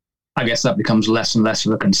I guess that becomes less and less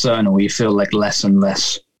of a concern, or you feel like less and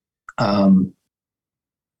less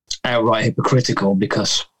outright hypocritical,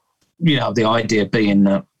 because the idea being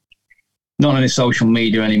that not only social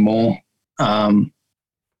media anymore, now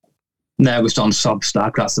it's on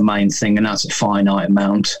Substack, that's the main thing, and that's a finite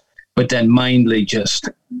amount, but then mainly just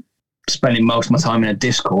spending most of my time in a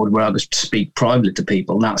Discord where I just speak privately to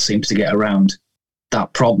people, and that seems to get around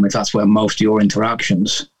that problem if that's where most of your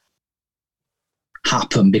interactions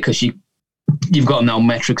happen, because you've got no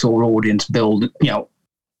metrics or audience build,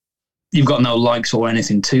 you've got no likes or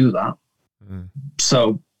anything to that.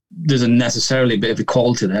 So there's necessarily a bit of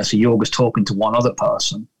equality there. So you're just talking to one other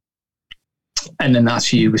person, and then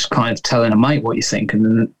that's you just kind of telling a mate what you think,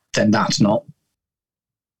 and then that's not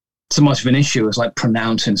so much of an issue as like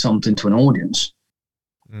pronouncing something to an audience.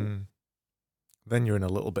 Then you're in a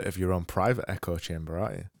little bit of your own private echo chamber,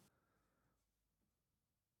 aren't you?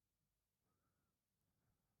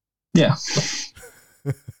 Yeah.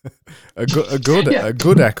 a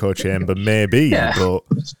good echo chamber maybe, but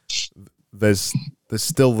there's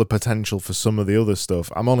still the potential for some of the other stuff.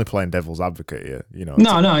 I'm only playing devil's advocate here,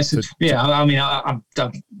 I mean, I've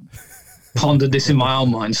pondered this in my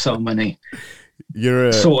own mind so many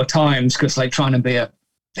sort of times, because like trying to be a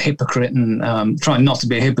hypocrite and trying not to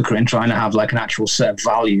be a hypocrite and trying to have like an actual set of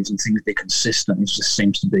values and things be consistent, it just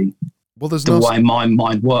seems to be way my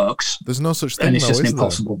mind works. There's no such thing, and it's just an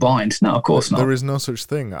impossible bind. No, of course not. There is no such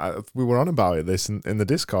thing. We were on about it in the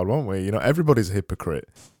Discord, weren't we? Everybody's a hypocrite,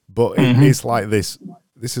 but it's like this.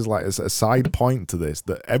 This is like a side point to this,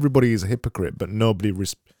 that everybody is a hypocrite, but nobody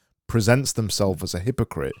presents themselves as a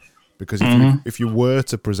hypocrite, because if you were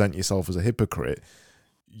to present yourself as a hypocrite,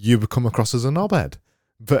 you come across as a knobhead.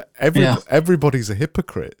 But everybody's a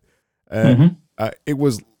hypocrite. It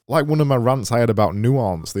was like one of my rants I had about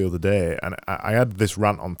nuance the other day, and I had this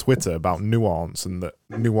rant on Twitter about nuance and that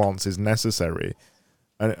nuance is necessary.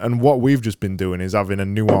 And what we've just been doing is having a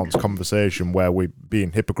nuanced conversation where we're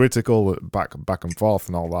being hypocritical, back and forth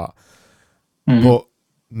and all that. But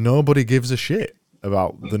nobody gives a shit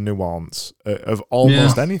about the nuance of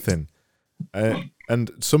almost anything.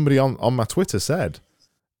 And somebody on my Twitter said,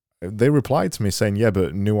 they replied to me saying, yeah,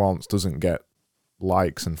 but nuance doesn't get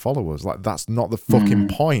likes and followers. Like, that's not the fucking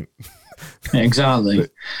point. Exactly.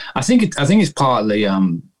 I think it's partly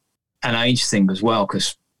an age thing as well,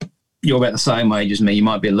 because you're about the same age as me. You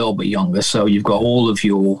might be a little bit younger, so you've got all of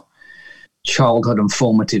your childhood and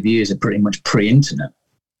formative years are pretty much pre-internet,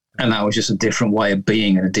 and that was just a different way of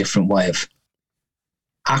being and a different way of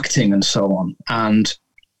acting and so on. And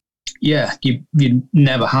yeah, you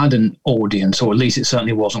never had an audience, or at least it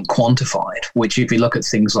certainly wasn't quantified, which if you look at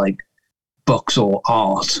things like books or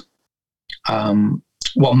art,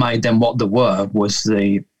 what made them what they were was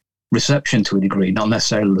the reception to a degree, not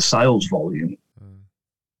necessarily the sales volume.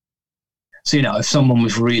 So, if someone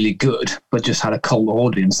was really good but just had a cold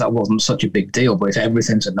audience, that wasn't such a big deal. But if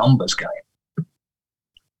everything's a numbers game,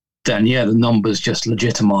 then the numbers just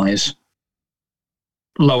legitimize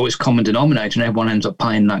lowest common denominator, and everyone ends up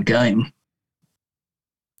playing that game.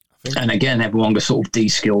 And again, everyone gets sort of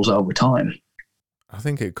de-skills over time. I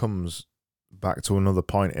think it comes back to another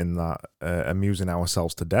point in that amusing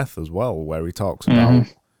ourselves to death as well, where he talks about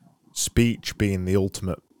speech being the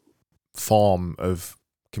ultimate form of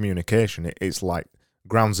communication. It's like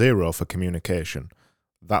ground zero for communication.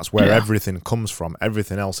 That's where everything comes from.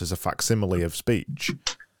 Everything else is a facsimile of speech.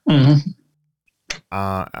 And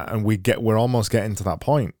we're almost getting to that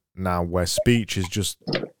point now where speech is just,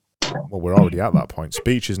 well, we're already at that point.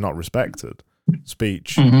 Speech is not respected.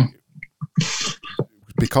 Speech,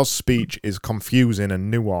 because speech is confusing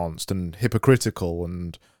and nuanced and hypocritical,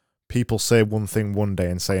 and people say one thing one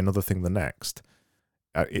day and say another thing the next,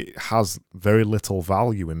 it has very little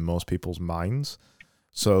value in most people's minds.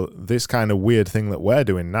 So this kind of weird thing that we're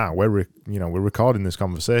doing now, we're recording this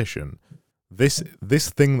conversation. This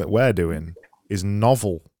thing that we're doing is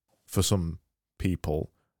novel for some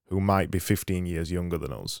people who might be 15 years younger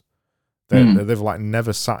than us. They've like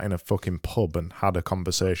never sat in a fucking pub and had a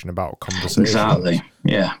conversation about conversations. Exactly.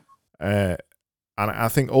 Yeah. And I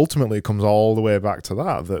think ultimately it comes all the way back to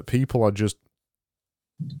that people are just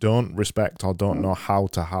don't respect or don't know how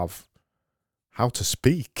to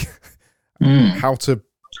speak, how to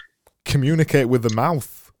communicate with the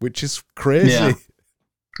mouth, which is crazy.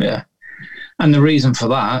 Yeah. And the reason for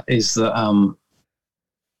that is that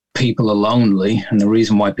people are lonely, and the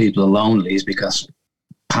reason why people are lonely is because,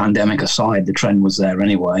 pandemic aside, the trend was there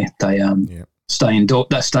anyway. They stay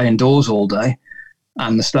indoors all day,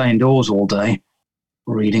 and they stay indoors all day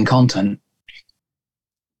reading content.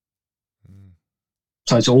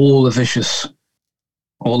 So it's all a vicious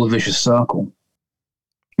circle.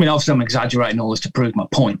 I mean, obviously I'm exaggerating all this to prove my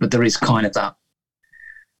point, but there is kind of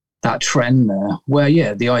that trend there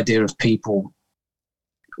where, the idea of people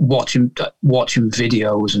watching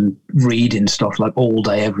videos and reading stuff like all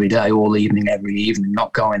day, every day, all evening, every evening,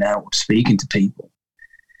 not going out, speaking to people.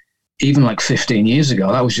 Even like 15 years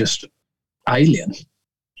ago, that was just alien.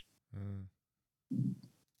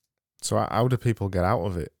 So how do people get out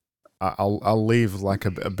of it? I'll leave like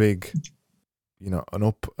a big, an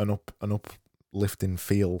uplifting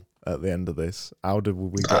feel at the end of this. How do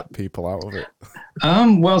we get people out of it?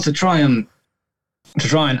 Well, to try and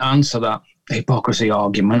answer that hypocrisy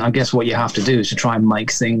argument, I guess what you have to do is to try and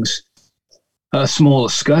make things at a smaller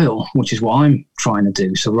scale, which is what I'm trying to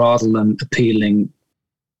do. So rather than appealing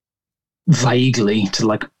vaguely to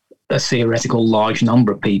like a theoretical large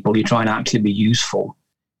number of people, you try and actually be useful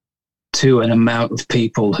to an amount of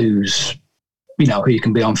people who's, who you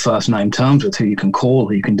can be on first name terms with, who you can call,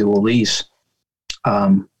 who you can do all these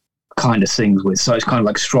kind of things with. So it's kind of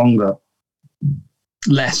like stronger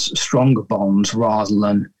bonds rather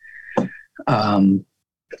than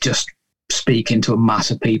just speaking to a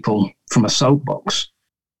mass of people from a soapbox.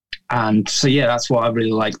 And so, that's why I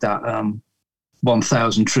really like that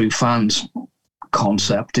 1,000 true fans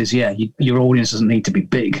concept is, your audience doesn't need to be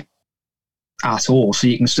big at all. So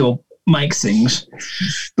you can still make things,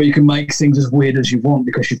 but you can make things as weird as you want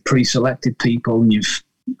because you've pre-selected people and you've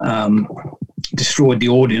destroyed the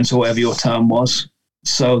audience, or whatever your term was,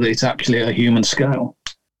 so that it's actually a human scale.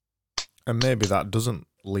 And maybe that doesn't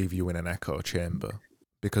leave you in an echo chamber,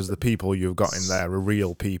 because the people you've got in there are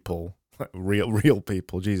real people, real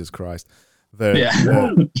people. Jesus Christ,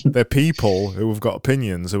 they're people who have got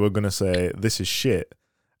opinions, who are going to say this is shit,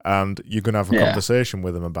 and you're going to have a conversation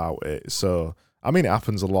with them about it. So, I mean, it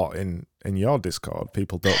happens a lot in your Discord.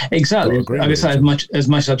 People don't exactly. Don't agree I with guess as much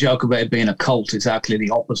as I joke about it being a cult, it's actually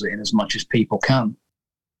the opposite. In as much as people can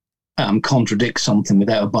contradict something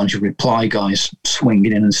without a bunch of reply guys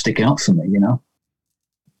swinging in and sticking up for me,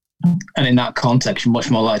 And in that context, you're much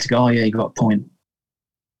more likely to go, "Oh yeah, you got a point."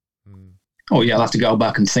 Oh yeah, I'll have to go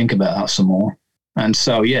back and think about that some more. And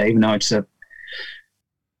so even though it's a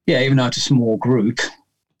small group,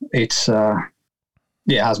 it's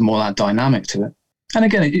it has more of that dynamic to it. And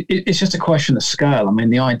again, it's just a question of scale. I mean,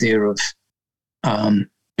 the idea of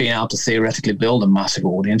being able to theoretically build a massive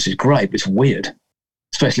audience is great, but it's weird.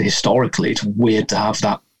 Especially historically, it's weird to have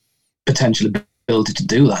that potential ability to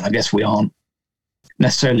do that. I guess we aren't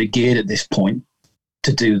necessarily geared at this point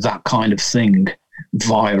to do that kind of thing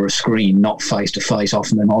via a screen, not face-to-face,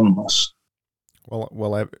 often anonymous.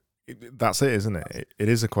 Well, that's it, isn't it? It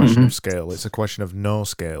is a question of scale. It's a question of no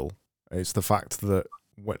scale. It's the fact that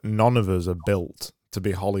none of us are built to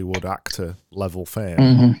be Hollywood actor level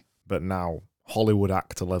fame, but now Hollywood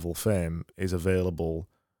actor level fame is available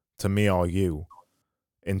to me or you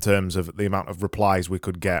in terms of the amount of replies we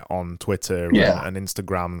could get on Twitter and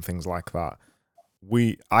Instagram and things like that.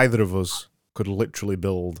 Either of us could literally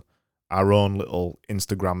build our own little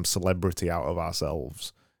Instagram celebrity out of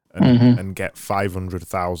ourselves and get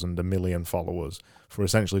 500,000, a million followers for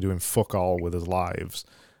essentially doing fuck all with his lives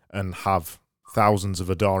and have thousands of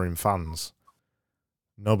adoring fans.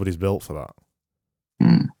 Nobody's built for that.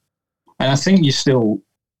 And I think you still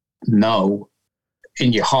know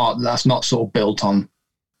in your heart that's not sort of built on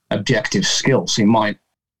objective skills. You might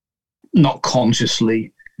not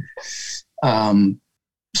consciously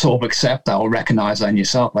sort of accept that or recognize that in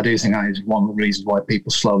yourself. I do think that is one of the reasons why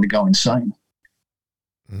people slowly go insane.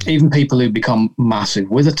 Even people who become massive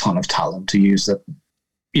with a ton of talent, to use the,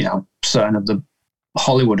 certain of the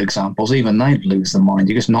Hollywood examples, even they lose their mind.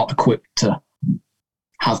 You're just not equipped to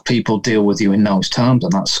have people deal with you in those terms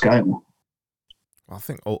on that scale. I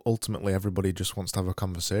think ultimately everybody just wants to have a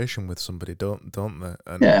conversation with somebody, don't they?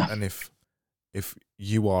 And, and if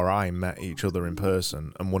you or I met each other in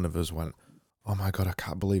person and one of us went, "Oh my God, I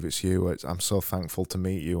can't believe it's you. I'm so thankful to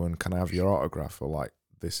meet you, and can I have your autograph?" Or like,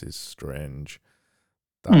 "This is strange."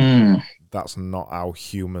 That's not how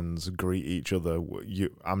humans greet each other.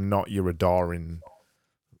 I'm not your adoring,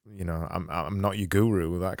 I'm not your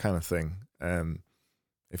guru, that kind of thing.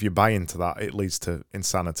 If you buy into that, it leads to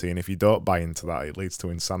insanity, and if you don't buy into that, it leads to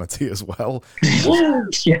insanity as well.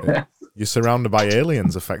 Yeah. You're surrounded by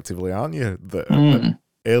aliens, effectively, aren't you?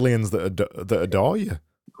 Aliens that adore you,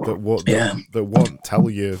 that won't tell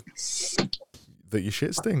you that your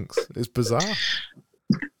shit stinks. It's bizarre.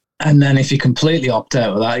 And then if you completely opt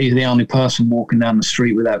out of that, you're the only person walking down the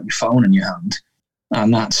street without your phone in your hand.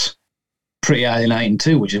 And that's pretty alienating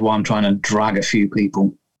too, which is why I'm trying to drag a few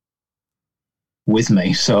people with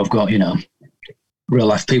me. So I've got, real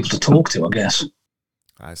life people to talk to, I guess.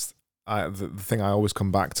 The thing I always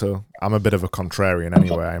come back to, I'm a bit of a contrarian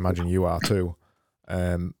anyway. I imagine you are too.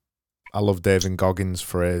 I love David Goggins'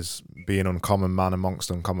 phrase, "being uncommon man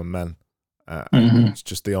amongst uncommon men." It's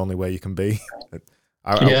just the only way you can be.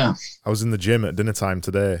 I was in the gym at dinner time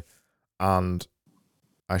today, and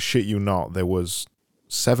I shit you not, there was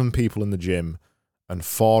 7 people in the gym, and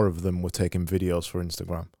 4 of them were taking videos for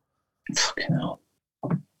Instagram. Fucking hell.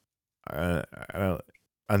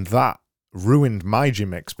 And that ruined my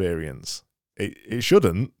gym experience. It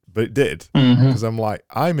shouldn't, but it did. Mm-hmm. Because I'm like,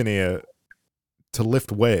 I'm in here to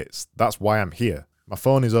lift weights. That's why I'm here. My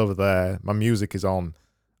phone is over there. My music is on.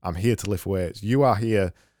 I'm here to lift weights. You are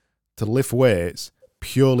here to lift weights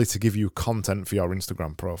purely to give you content for your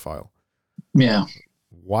Instagram profile. Yeah.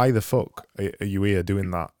 Why the fuck are you here doing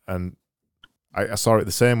that? And I saw it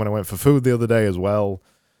the same when I went for food the other day as well.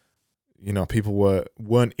 People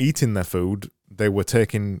weren't eating their food. They were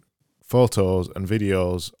taking photos and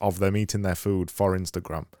videos of them eating their food for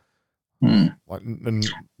Instagram. Like,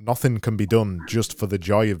 nothing can be done just for the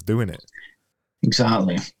joy of doing it.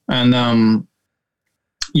 Exactly. And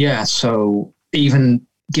so even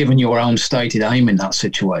given your own stated aim in that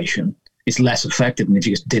situation, it's less effective than if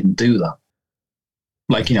you just didn't do that.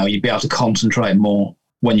 Like, you'd be able to concentrate more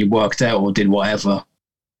when you worked out or did whatever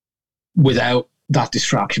without that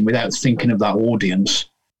distraction, without thinking of that audience.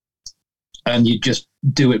 And you just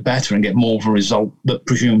do it better and get more of a result that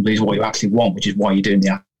presumably is what you actually want, which is why you're doing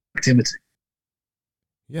the activity.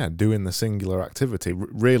 Yeah, doing the singular activity,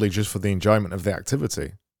 really just for the enjoyment of the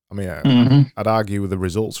activity. I mean, I'd argue the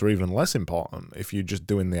results are even less important if you're just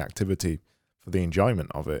doing the activity for the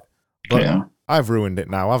enjoyment of it. But I've ruined it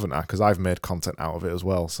now, haven't I? Because I've made content out of it as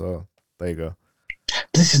well. So there you go.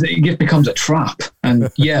 It becomes a trap. And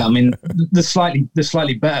I mean, the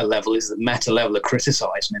slightly better level is the meta level of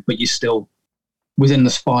criticizing it, but you're still within the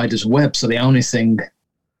spider's web. So the only thing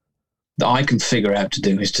that I can figure out to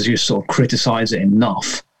do is to just sort of criticize it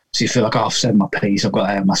enough so you feel like, I've said my piece, I've got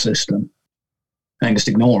it out of my system, and just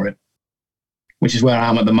ignore it, which is where I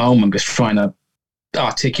am at the moment, just trying to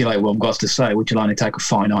articulate what I've got to say, which will only take a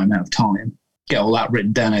finite amount of time. Get all that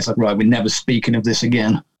written down. It's like, right, we're never speaking of this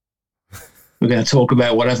again. We're going to talk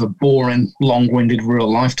about whatever boring, long-winded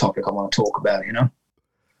real life topic I want to talk about,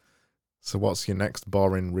 So what's your next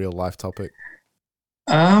boring real life topic?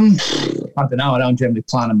 I don't know. I don't generally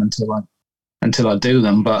plan them until I do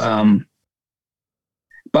them, but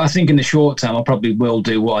I think in the short term, I probably will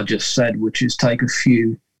do what I just said, which is take a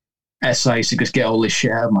few essays to just get all this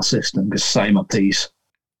shit out of my system, just say my piece,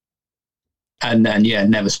 and then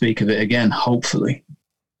never speak of it again. Hopefully,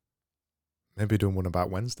 maybe doing one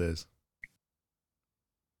about Wednesdays.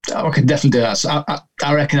 I could definitely do that. So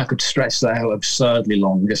I reckon I could stretch that out absurdly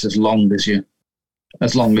long, just as long as you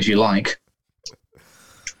like.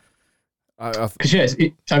 Because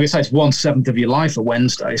like I say, it's 1/7 of your life a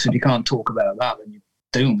Wednesday. So if you can't talk about that, then you're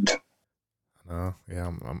doomed. No,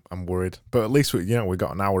 I'm worried, but at least we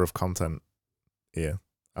got an hour of content here.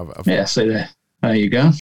 So there you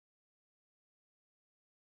go.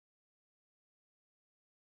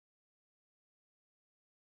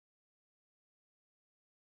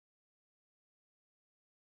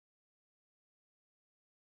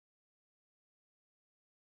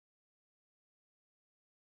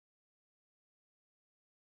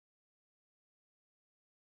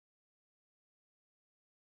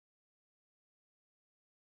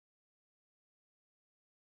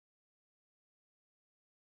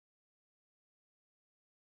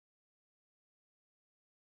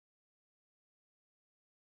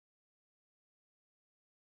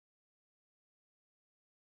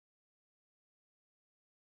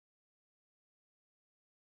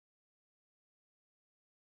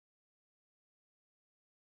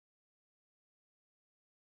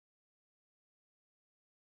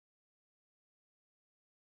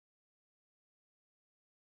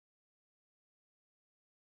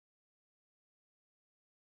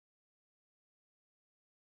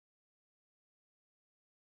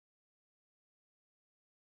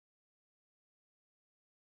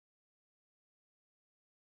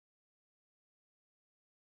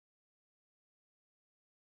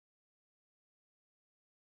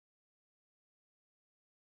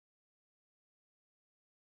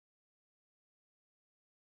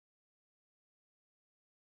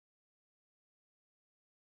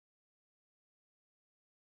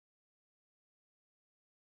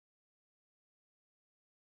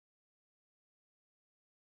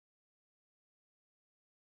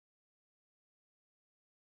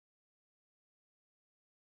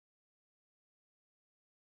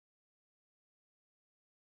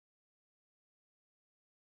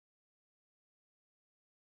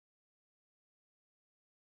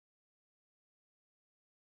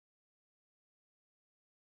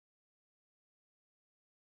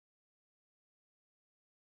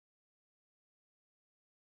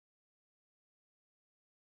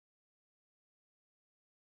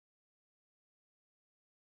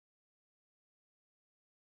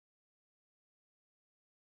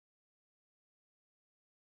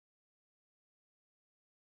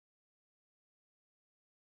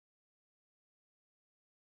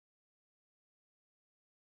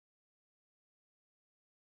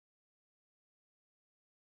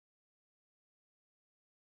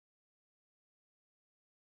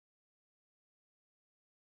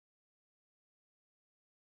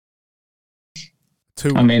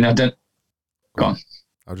 2. I mean, I don't. Go on.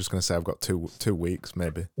 I was just going to say I've got 2 weeks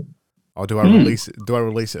maybe. Or do I release it? Do I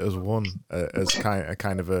release it as one, as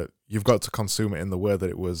kind of a? You've got to consume it in the way that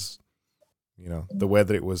it was, the way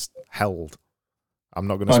that it was held. I'm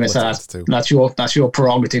not going to split it into 2. That's your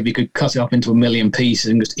prerogative. You could cut it up into a million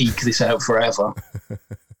pieces and just eke this out forever.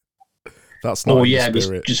 That's not.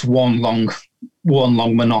 Just one long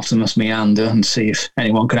monotonous meander and see if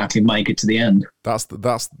anyone could actually make it to the end. That's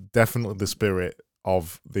definitely the spirit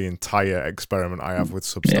of the entire experiment I have with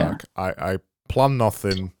Substack. Yeah. I plan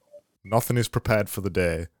nothing. Nothing is prepared for the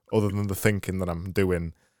day other than the thinking that I'm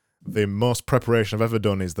doing. The most preparation I've ever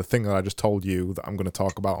done is the thing that I just told you that I'm going to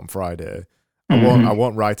talk about on Friday. I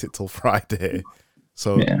won't write it till Friday.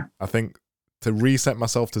 So I think to reset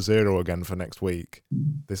myself to 0 again for next week,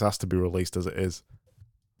 this has to be released as it is.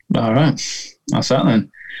 All right. That's that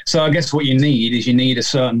then. So I guess what you need a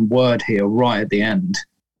certain word here right at the end,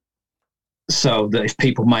 so that if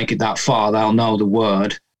people make it that far, they'll know the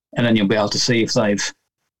word, and then you'll be able to see if they've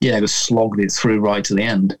just slogged it through right to the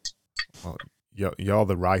end. Well, you're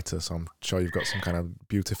the writer, so I'm sure you've got some kind of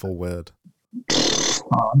beautiful word.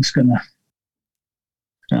 I'm just gonna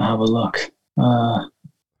have a look. Have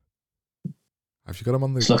you got them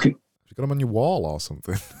on Have you got them on your wall or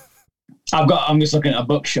something? I'm just looking at a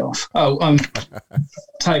bookshelf. Oh,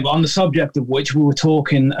 tell you what, on the subject of which we were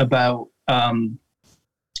talking about.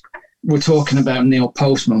 We're talking about Neil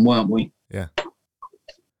Postman, weren't we? Yeah.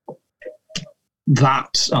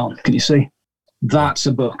 Can you see? That's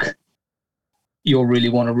a book you'll really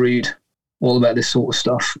want to read, all about this sort of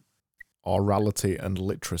stuff. Orality and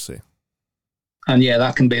literacy. And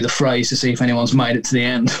that can be the phrase to see if anyone's made it to the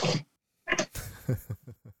end.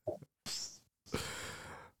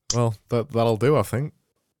 Well, that'll do, I think.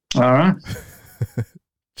 All right.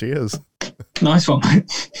 Cheers. Nice one,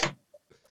 mate.